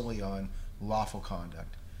based solely on lawful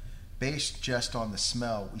conduct. Based just on the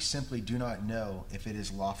smell, we simply do not know if it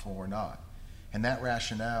is lawful or not. And that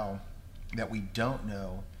rationale that we don't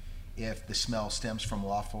know if the smell stems from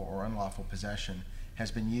lawful or unlawful possession has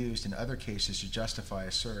been used in other cases to justify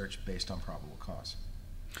a search based on probable cause.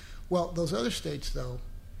 Well, those other states, though,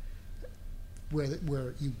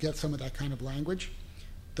 where you get some of that kind of language,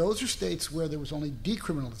 those are states where there was only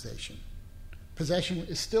decriminalization. Possession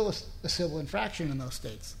is still a civil infraction in those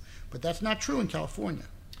states, but that's not true in California.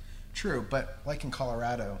 True, but like in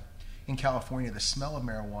Colorado, in California, the smell of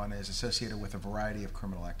marijuana is associated with a variety of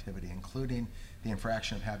criminal activity, including the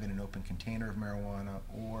infraction of having an open container of marijuana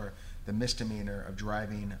or the misdemeanor of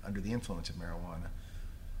driving under the influence of marijuana.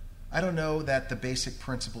 I don't know that the basic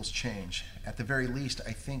principles change. At the very least,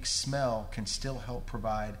 I think smell can still help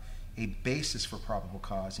provide a basis for probable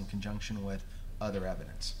cause in conjunction with other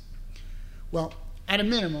evidence. Well, at a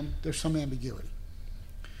minimum, there's some ambiguity.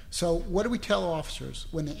 So what do we tell officers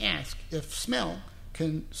when they ask if smell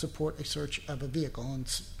can support a search of a vehicle? And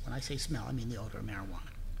when I say smell, I mean the odor of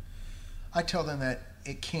marijuana. I tell them that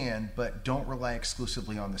it can, but don't rely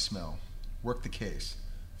exclusively on the smell. Work the case.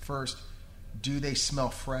 First, do they smell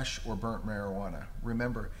fresh or burnt marijuana?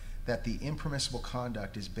 Remember that the impermissible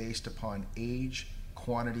conduct is based upon age,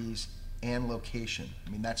 quantities, and location. I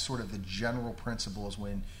mean, that's sort of the general principles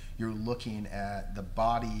when you're looking at the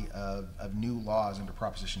body of new laws under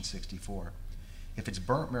Proposition 64. If it's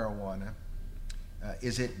burnt marijuana,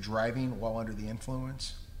 is it driving while under the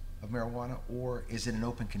influence of marijuana, or is it an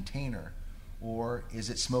open container, or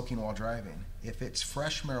is it smoking while driving? If it's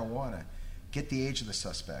fresh marijuana, get the age of the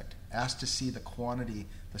suspect. Ask to see the quantity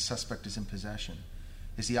the suspect is in possession.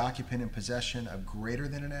 Is the occupant in possession of greater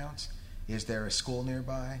than an ounce? Is there a school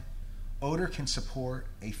nearby? Odor can support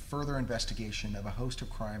a further investigation of a host of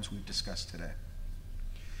crimes we've discussed today.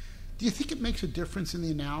 Do you think it makes a difference in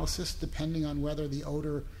the analysis depending on whether the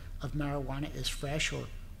odor of marijuana is fresh or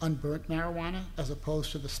unburnt marijuana as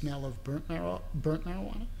opposed to the smell of burnt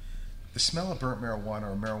marijuana? The smell of burnt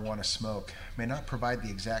marijuana or marijuana smoke may not provide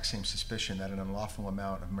the exact same suspicion that an unlawful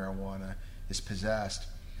amount of marijuana is possessed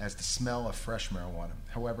as the smell of fresh marijuana.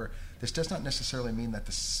 However, this does not necessarily mean that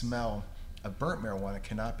the smell of burnt marijuana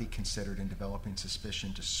cannot be considered in developing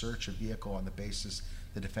suspicion to search a vehicle on the basis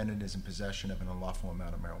the defendant is in possession of an unlawful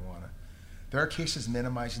amount of marijuana. There are cases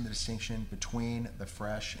minimizing the distinction between the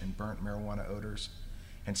fresh and burnt marijuana odors,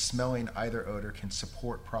 and smelling either odor can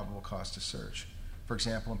support probable cause to search. For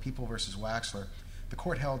example, in People v. Waxler, the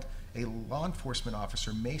court held a law enforcement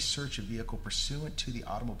officer may search a vehicle pursuant to the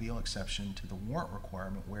automobile exception to the warrant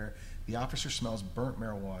requirement where the officer smells burnt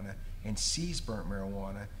marijuana and sees burnt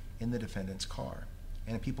marijuana in the defendant's car.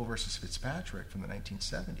 And in People v. Fitzpatrick from the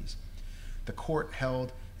 1970s, the court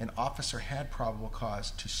held an officer had probable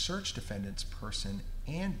cause to search defendant's person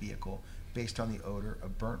and vehicle based on the odor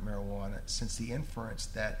of burnt marijuana, since the inference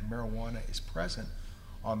that marijuana is present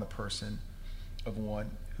on the person of one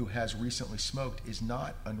who has recently smoked is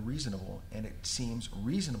not unreasonable, and it seems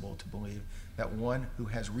reasonable to believe that one who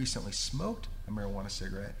has recently smoked a marijuana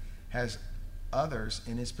cigarette has others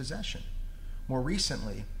in his possession. More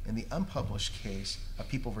recently, in the unpublished case of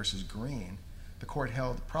People v. Green, the court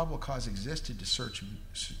held probable cause existed to search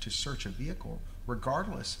a vehicle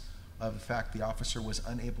regardless of the fact the officer was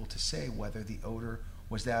unable to say whether the odor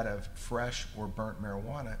was that of fresh or burnt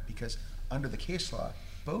marijuana, because under the case law,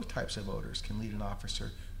 both types of odors can lead an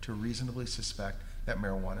officer to reasonably suspect that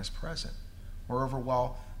marijuana is present. Moreover,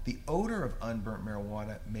 while the odor of unburnt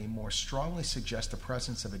marijuana may more strongly suggest the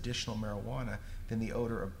presence of additional marijuana than the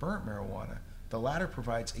odor of burnt marijuana, the latter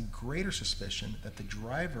provides a greater suspicion that the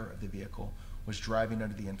driver of the vehicle was driving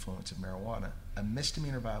under the influence of marijuana, a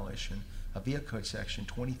misdemeanor violation of Vehicle Code Section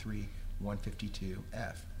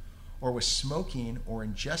 23-152F, or was smoking or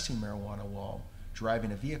ingesting marijuana while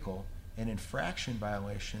driving a vehicle, an infraction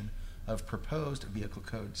violation of proposed Vehicle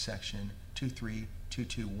Code Section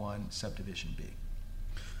 23221 Subdivision B.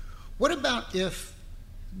 What about if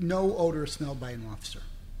no odor is smelled by an officer,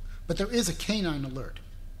 but there is a canine alert?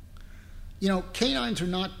 You know,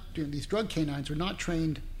 these drug canines are not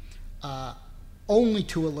trained only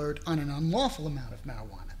to alert on an unlawful amount of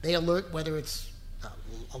marijuana. They alert whether it's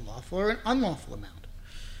a lawful or an unlawful amount.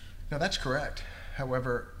 No, that's correct.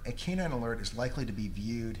 However, a canine alert is likely to be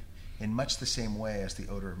viewed in much the same way as the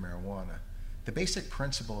odor of marijuana. The basic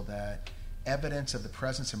principle that evidence of the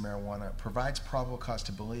presence of marijuana provides probable cause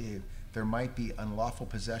to believe there might be unlawful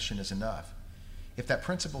possession is enough. If that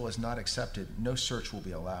principle is not accepted, no search will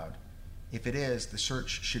be allowed. If it is, the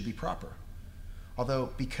search should be proper.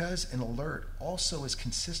 Although, because an alert also is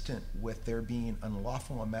consistent with there being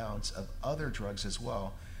unlawful amounts of other drugs as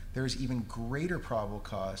well, there is even greater probable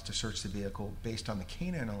cause to search the vehicle based on the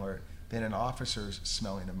canine alert than an officer's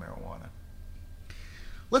smelling of marijuana.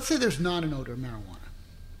 Let's say there's not an odor of marijuana,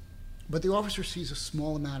 but the officer sees a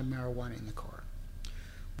small amount of marijuana in the car.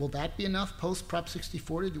 Will that be enough post-Prop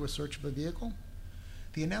 64 to do a search of a vehicle?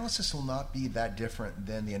 The analysis will not be that different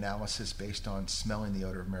than the analysis based on smelling the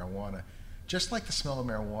odor of marijuana. Just like the smell of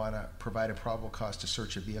marijuana provided probable cause to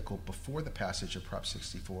search a vehicle before the passage of Prop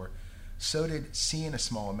 64, so did seeing a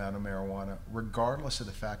small amount of marijuana, regardless of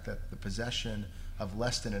the fact that the possession of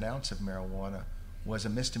less than an ounce of marijuana was a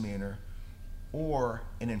misdemeanor or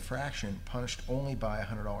an infraction punished only by a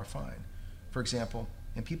 $100 fine. For example,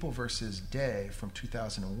 in People v. Day from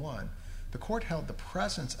 2001, the court held the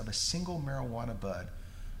presence of a single marijuana bud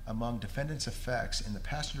among defendant's effects in the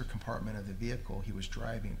passenger compartment of the vehicle he was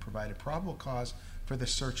driving provided probable cause for the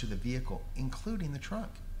search of the vehicle, including the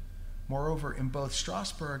trunk. Moreover, in both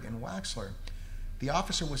Strasburg and Waxler, the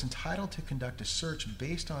officer was entitled to conduct a search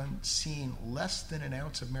based on seeing less than an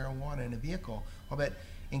ounce of marijuana in a vehicle, albeit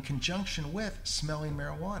in conjunction with smelling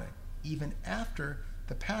marijuana, even after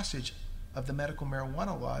the passage of the medical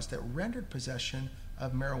marijuana laws that rendered possession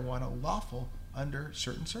of marijuana lawful under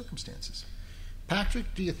certain circumstances.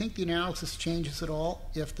 Patrick, do you think the analysis changes at all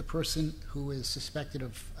if the person who is suspected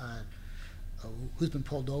of, who's been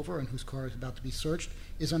pulled over and whose car is about to be searched,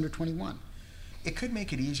 is under 21? It could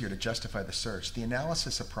make it easier to justify the search. The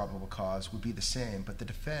analysis of probable cause would be the same, but the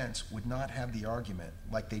defense would not have the argument,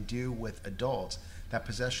 like they do with adults, that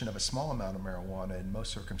possession of a small amount of marijuana in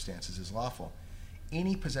most circumstances is lawful.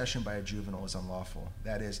 Any possession by a juvenile is unlawful.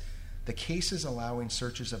 That is, the cases allowing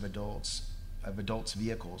searches of adults'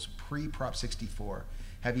 vehicles pre-Prop 64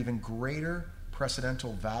 have even greater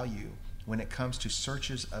precedental value when it comes to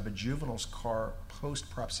searches of a juvenile's car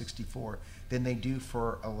post-Prop 64 than they do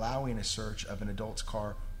for allowing a search of an adult's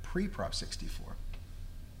car pre-Prop 64.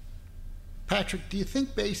 Patrick, do you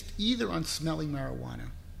think based either on smelling marijuana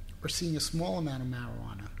or seeing a small amount of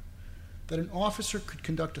marijuana that an officer could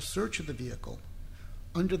conduct a search of the vehicle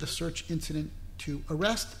under the search incident to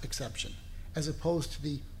arrest exception as opposed to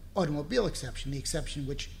the automobile exception, the exception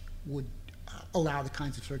which would allow the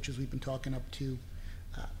kinds of searches we've been talking up to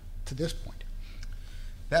this point?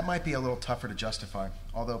 That might be a little tougher to justify.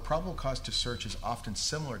 Although probable cause to search is often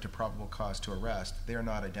similar to probable cause to arrest, they are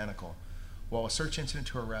not identical. While a search incident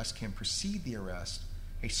to arrest can precede the arrest,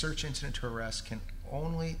 a search incident to arrest can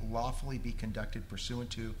only lawfully be conducted pursuant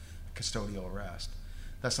to custodial arrest.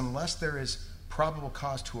 Thus, unless there is probable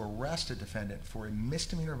cause to arrest a defendant for a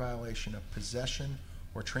misdemeanor violation of possession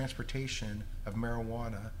or transportation of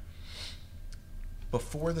marijuana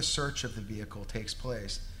before the search of the vehicle takes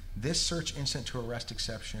place, this search incident to arrest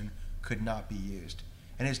exception could not be used.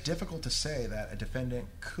 And it's difficult to say that a defendant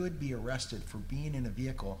could be arrested for being in a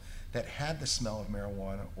vehicle that had the smell of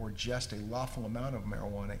marijuana or just a lawful amount of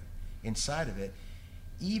marijuana inside of it,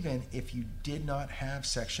 even if you did not have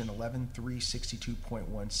Section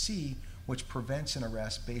 11362.1c, which prevents an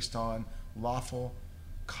arrest based on lawful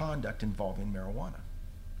conduct involving marijuana.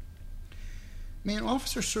 May an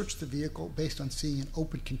officer search the vehicle based on seeing an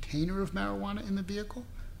open container of marijuana in the vehicle?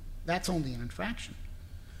 That's only an infraction.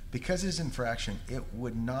 Because it is infraction, it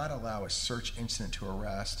would not allow a search incident to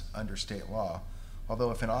arrest under state law,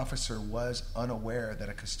 although if an officer was unaware that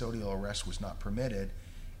a custodial arrest was not permitted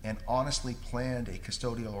and honestly planned a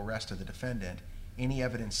custodial arrest of the defendant, any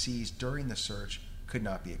evidence seized during the search could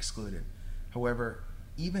not be excluded. However,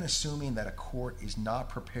 even assuming that a court is not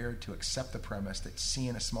prepared to accept the premise that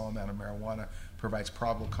seeing a small amount of marijuana provides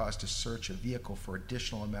probable cause to search a vehicle for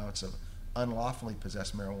additional amounts of unlawfully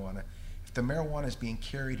possessed marijuana, if the marijuana is being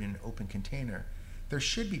carried in an open container, there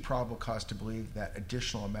should be probable cause to believe that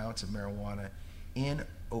additional amounts of marijuana in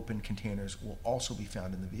open containers will also be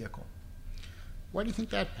found in the vehicle. Why do you think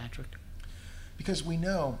that, Patrick? Because we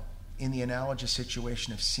know in the analogous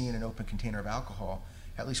situation of seeing an open container of alcohol,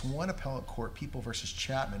 at least one appellate court, People v.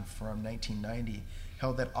 Chapman from 1990,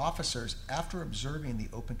 held that officers, after observing the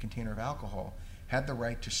open container of alcohol, had the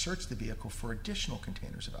right to search the vehicle for additional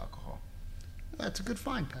containers of alcohol. That's a good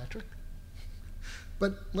find, Patrick.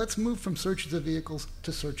 But let's move from searches of vehicles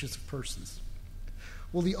to searches of persons.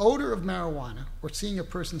 Will the odor of marijuana or seeing a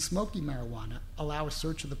person smoking marijuana allow a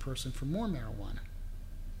search of the person for more marijuana?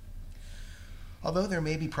 Although there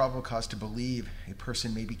may be probable cause to believe a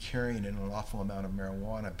person may be carrying an unlawful amount of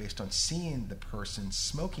marijuana based on seeing the person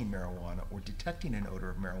smoking marijuana or detecting an odor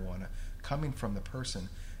of marijuana coming from the person,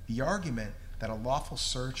 the argument that a lawful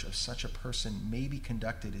search of such a person may be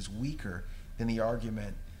conducted is weaker than the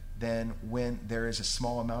argument than when there is a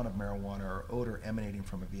small amount of marijuana or odor emanating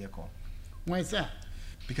from a vehicle. Why is that?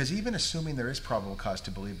 Because even assuming there is probable cause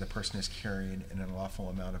to believe the person is carrying an unlawful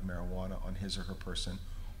amount of marijuana on his or her person,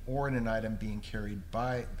 or in an item being carried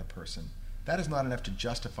by the person, that is not enough to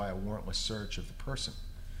justify a warrantless search of the person.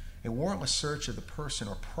 A warrantless search of the person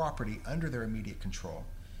or property under their immediate control,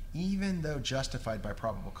 even though justified by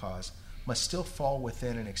probable cause, must still fall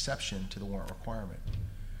within an exception to the warrant requirement.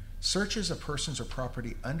 Searches of persons or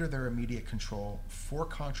property under their immediate control for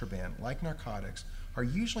contraband, like narcotics, are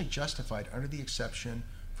usually justified under the exception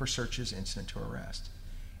for searches incident to arrest.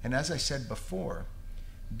 And as I said before,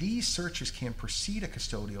 these searches can precede a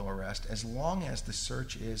custodial arrest as long as the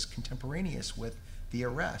search is contemporaneous with the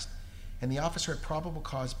arrest, and the officer had probable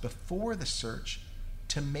cause before the search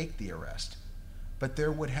to make the arrest. but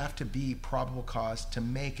there would have to be probable cause to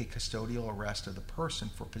make a custodial arrest of the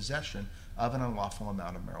person for possession of an unlawful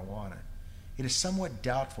amount of marijuana. It is somewhat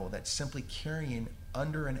doubtful that simply carrying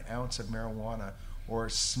under an ounce of marijuana or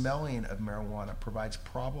smelling of marijuana provides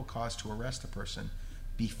probable cause to arrest the person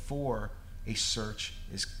before a search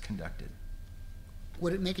is conducted.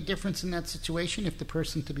 Would it make a difference in that situation if the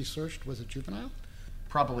person to be searched was a juvenile?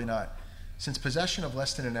 Probably not. Since possession of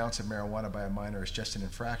less than an ounce of marijuana by a minor is just an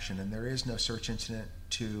infraction and there is no search incident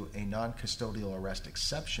to a non-custodial arrest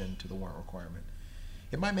exception to the warrant requirement,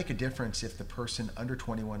 it might make a difference if the person under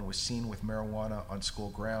 21 was seen with marijuana on school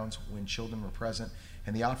grounds when children were present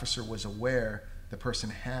and the officer was aware the person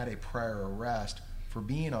had a prior arrest for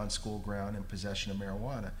being on school ground in possession of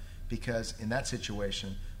marijuana, because in that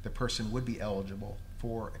situation, the person would be eligible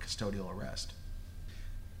for a custodial arrest.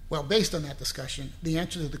 Well, based on that discussion, the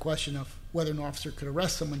answer to the question of whether an officer could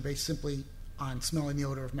arrest someone based simply on smelling the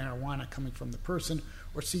odor of marijuana coming from the person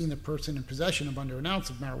or seeing the person in possession of under an ounce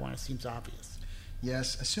of marijuana seems obvious.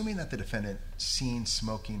 Yes, assuming that the defendant seen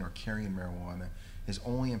smoking or carrying marijuana is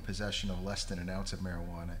only in possession of less than an ounce of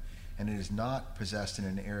marijuana and it is not possessed in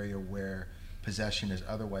an area where possession is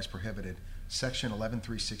otherwise prohibited, Section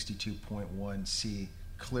 11362.1c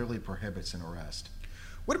clearly prohibits an arrest.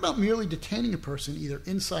 What about merely detaining a person either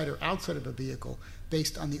inside or outside of a vehicle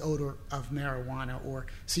based on the odor of marijuana or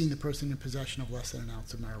seeing the person in possession of less than an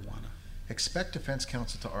ounce of marijuana? Expect defense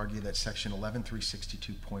counsel to argue that Section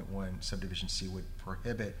 11362.1 subdivision C would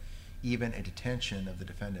prohibit even a detention of the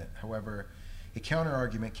defendant. However, a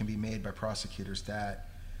counter-argument can be made by prosecutors that,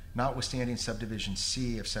 notwithstanding subdivision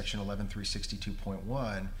C of Section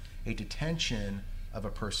 11362.1, a detention of a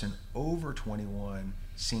person over 21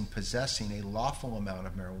 seen possessing a lawful amount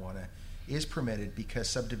of marijuana is permitted because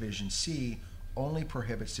subdivision C only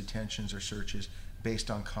prohibits detentions or searches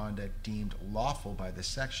based on conduct deemed lawful by this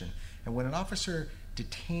section. And when an officer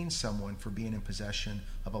detains someone for being in possession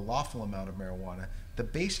of a lawful amount of marijuana, the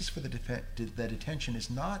basis for the detention is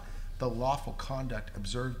not the lawful conduct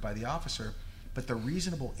observed by the officer, but the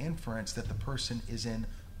reasonable inference that the person is in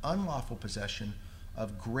unlawful possession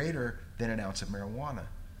of greater than an ounce of marijuana.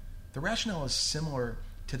 The rationale is similar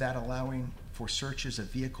to that allowing for searches of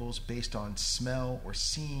vehicles based on smell or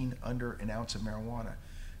seeing under an ounce of marijuana.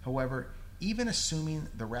 However, even assuming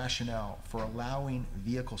the rationale for allowing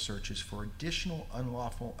vehicle searches for additional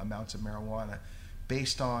unlawful amounts of marijuana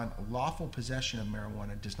based on lawful possession of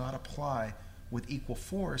marijuana does not apply with equal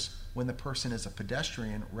force when the person is a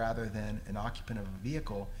pedestrian rather than an occupant of a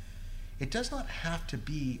vehicle, it does not have to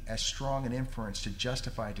be as strong an inference to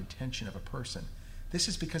justify detention of a person. This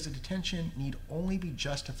is because a detention need only be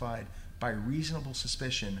justified by reasonable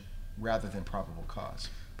suspicion rather than probable cause.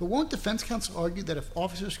 But won't defense counsel argue that if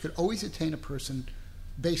officers could always detain a person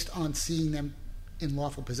based on seeing them in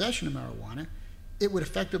lawful possession of marijuana, it would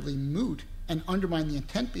effectively moot and undermine the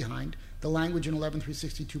intent behind the language in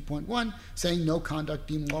 11362.1 saying no conduct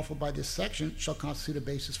deemed lawful by this section shall constitute a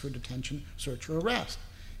basis for detention, search, or arrest.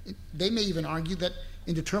 They may even argue that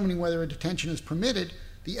in determining whether a detention is permitted,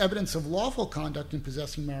 the evidence of lawful conduct in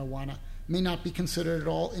possessing marijuana may not be considered at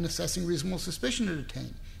all in assessing reasonable suspicion to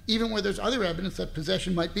detain, even where there's other evidence that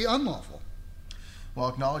possession might be unlawful. While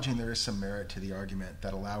acknowledging there is some merit to the argument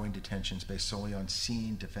that allowing detentions based solely on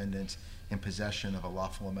seeing defendants in possession of a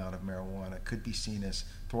lawful amount of marijuana could be seen as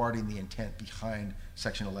thwarting the intent behind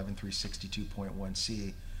Section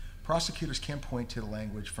 11362.1c, prosecutors can point to the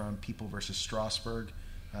language from People v. Strasburg,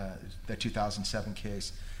 the 2007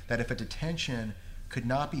 case, that if a detention could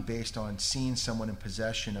not be based on seeing someone in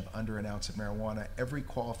possession of under an ounce of marijuana, every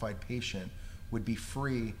qualified patient would be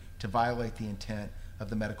free to violate the intent of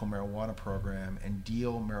the medical marijuana program and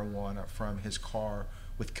deal marijuana from his car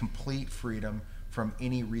with complete freedom from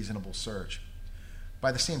any reasonable search.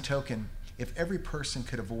 By the same token, if every person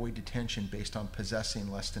could avoid detention based on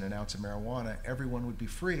possessing less than an ounce of marijuana, everyone would be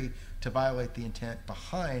free to violate the intent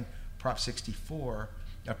behind Prop 64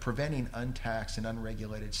 of preventing untaxed and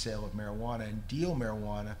unregulated sale of marijuana and deal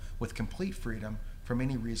marijuana with complete freedom from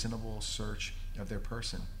any reasonable search of their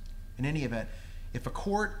person. In any event, if a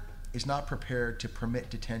court is not prepared to permit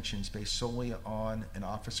detentions based solely on an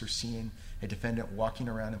officer seeing a defendant walking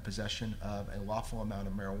around in possession of a lawful amount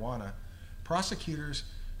of marijuana, prosecutors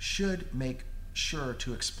should make sure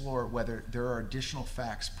to explore whether there are additional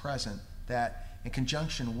facts present that, in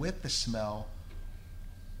conjunction with the smell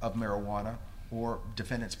of marijuana or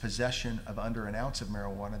defendant's possession of under an ounce of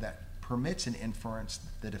marijuana, that permits an inference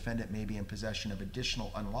the defendant may be in possession of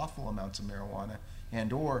additional unlawful amounts of marijuana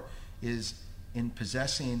and or is in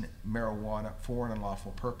possessing marijuana for an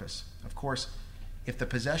unlawful purpose. Of course, if the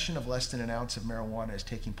possession of less than an ounce of marijuana is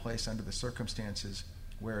taking place under the circumstances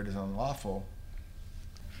where it is unlawful,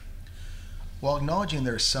 While acknowledging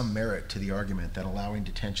there is some merit to the argument that allowing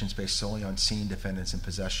detentions based solely on seeing defendants in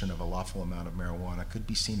possession of a lawful amount of marijuana could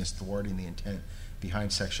be seen as thwarting the intent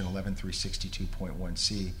behind Section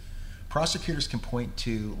 11362.1c, prosecutors can point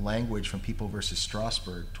to language from People v.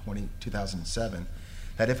 Strasburg, 2007,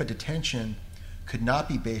 that if a detention could not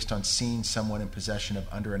be based on seeing someone in possession of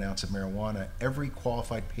under an ounce of marijuana, every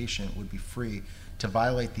qualified patient would be free to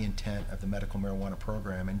violate the intent of the medical marijuana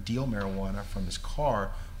program and deal marijuana from his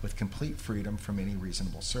car with complete freedom from any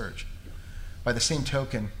reasonable search. By the same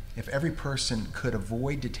token, if every person could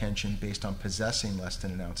avoid detention based on possessing less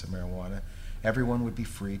than an ounce of marijuana, everyone would be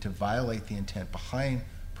free to violate the intent behind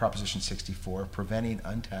Proposition 64, preventing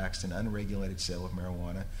untaxed and unregulated sale of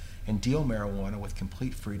marijuana, and deal marijuana with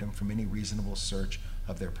complete freedom from any reasonable search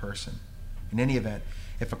of their person. In any event,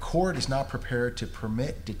 if a court is not prepared to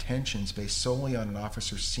permit detentions based solely on an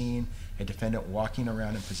officer seeing a defendant walking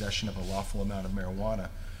around in possession of a lawful amount of marijuana,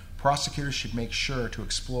 prosecutors should make sure to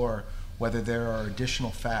explore whether there are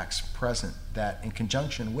additional facts present that, in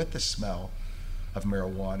conjunction with the smell of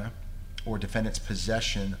marijuana or defendant's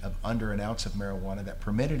possession of under an ounce of marijuana, that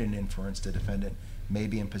permitted an inference the defendant may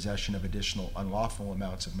be in possession of additional unlawful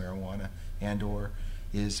amounts of marijuana and or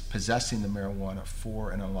is possessing the marijuana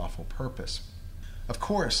for an unlawful purpose. Of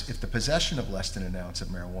course, if the possession of less than an ounce of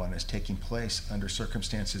marijuana is taking place under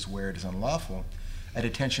circumstances where it is unlawful, a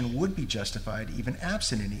detention would be justified even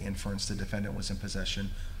absent any inference the defendant was in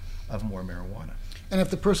possession of more marijuana. And if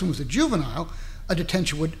the person was a juvenile, a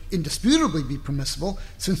detention would indisputably be permissible,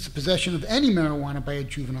 since the possession of any marijuana by a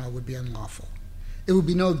juvenile would be unlawful. It would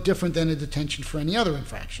be no different than a detention for any other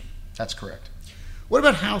infraction. That's correct. What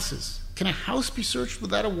about houses? Can a house be searched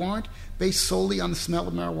without a warrant based solely on the smell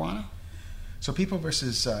of marijuana? So People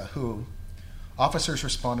versus Who, officers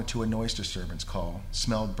responded to a noise disturbance call,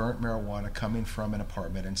 smelled burnt marijuana coming from an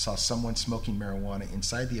apartment, and saw someone smoking marijuana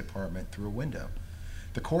inside the apartment through a window.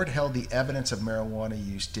 The court held the evidence of marijuana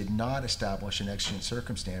use did not establish an exigent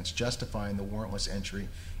circumstance justifying the warrantless entry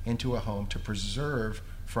into a home to preserve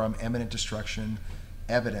from imminent destruction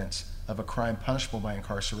evidence of a crime punishable by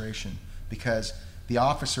incarceration, because the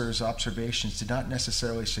officer's observations did not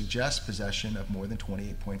necessarily suggest possession of more than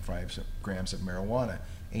 28.5 grams of marijuana,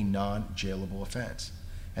 a non-jailable offense.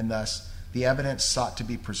 And thus, the evidence sought to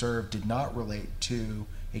be preserved did not relate to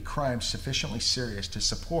a crime sufficiently serious to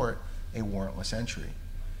support a warrantless entry.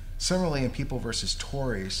 Similarly, in People v.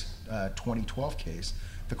 Torrey's 2012 case,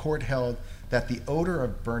 the court held that the odor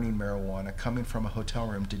of burning marijuana coming from a hotel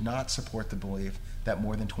room did not support the belief that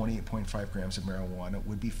more than 28.5 grams of marijuana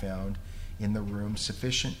would be found in the room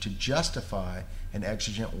sufficient to justify an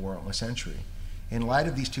exigent warrantless entry. In light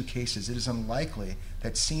of these two cases, it is unlikely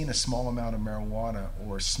that seeing a small amount of marijuana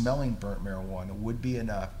or smelling burnt marijuana would be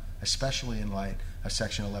enough, especially in light of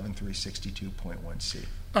Section 11362.1c.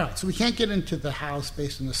 All right, so we can't get into the house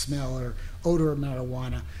based on the smell or odor of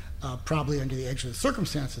marijuana, probably under the exigent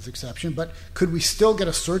circumstances exception, but could we still get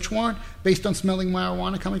a search warrant based on smelling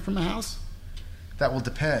marijuana coming from a house? That will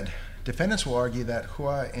depend. Defendants will argue that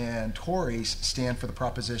Hua and Torrey's stand for the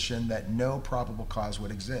proposition that no probable cause would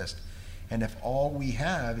exist. And if all we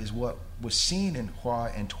have is what was seen in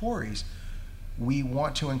Hua and Torrey's, we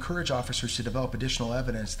want to encourage officers to develop additional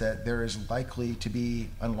evidence that there is likely to be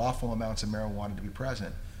unlawful amounts of marijuana to be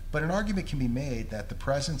present. But an argument can be made that the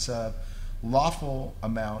presence of lawful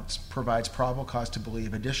amounts provides probable cause to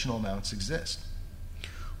believe additional amounts exist.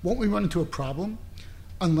 Won't we run into a problem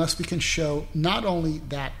unless we can show not only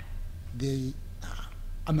that the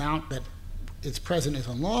amount that is present is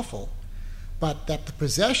unlawful, but that the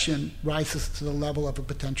possession rises to the level of a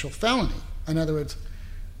potential felony? In other words,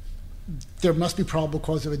 there must be probable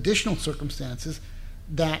cause of additional circumstances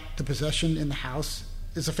that the possession in the house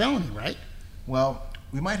is a felony, right? Well,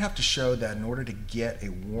 we might have to show that in order to get a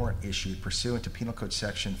warrant issued pursuant to Penal Code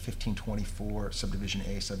Section 1524, Subdivision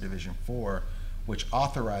A, Subdivision 4, which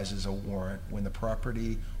authorizes a warrant when the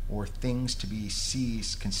property or things to be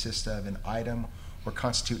seized consist of an item or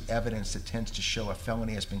constitute evidence that tends to show a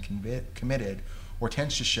felony has been committed, or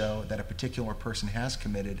tends to show that a particular person has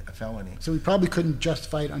committed a felony. So we probably couldn't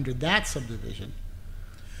justify it under that subdivision.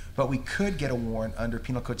 But we could get a warrant under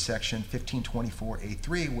Penal Code Section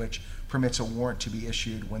 1524A3, which permits a warrant to be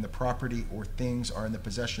issued when the property or things are in the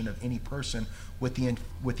possession of any person with the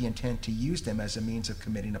intent to use them as a means of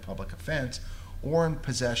committing a public offense, or in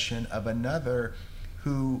possession of another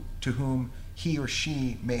to whom he or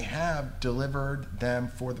she may have delivered them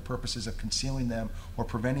for the purposes of concealing them or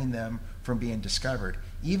preventing them from being discovered,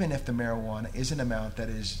 even if the marijuana is an amount that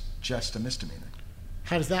is just a misdemeanor.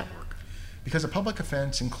 How does that work? Because a public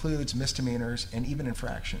offense includes misdemeanors and even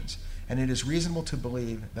infractions, and it is reasonable to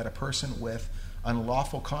believe that a person with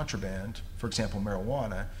unlawful contraband, for example,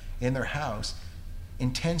 marijuana, in their house,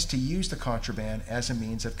 intends to use the contraband as a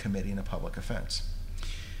means of committing a public offense.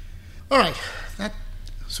 All right, that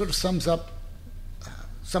sort of sums up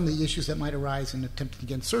some of the issues that might arise in attempting to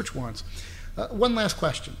get search warrants. One last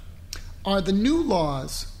question. Are the new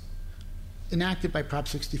laws enacted by Prop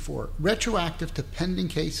 64 retroactive to pending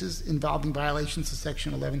cases involving violations of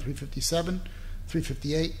Section 11357,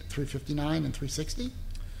 358, 359, and 360?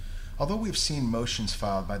 Although we've seen motions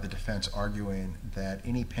filed by the defense arguing that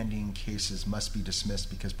any pending cases must be dismissed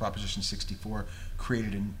because Proposition 64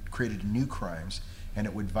 created new crimes and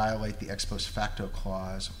it would violate the ex post facto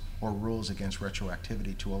clause or rules against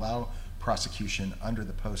retroactivity to allow prosecution under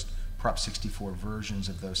the post-Prop 64 versions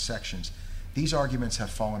of those sections, these arguments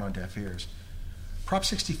have fallen on deaf ears. Prop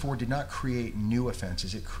 64 did not create new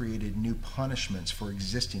offenses, it created new punishments for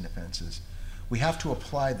existing offenses. We have to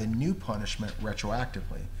apply the new punishment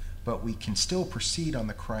retroactively, but we can still proceed on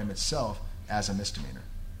the crime itself as a misdemeanor.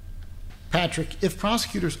 Patrick, if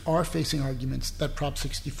prosecutors are facing arguments that Prop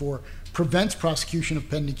 64 prevents prosecution of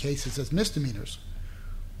pending cases as misdemeanors,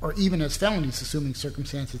 or even as felonies, assuming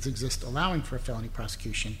circumstances exist allowing for a felony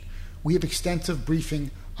prosecution, we have extensive briefing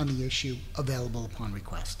on the issue available upon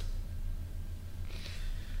request.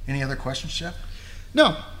 Any other questions, Jeff?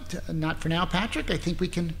 No, not for now, Patrick. I think we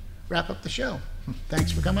can wrap up the show.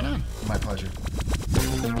 Thanks for coming on. My pleasure.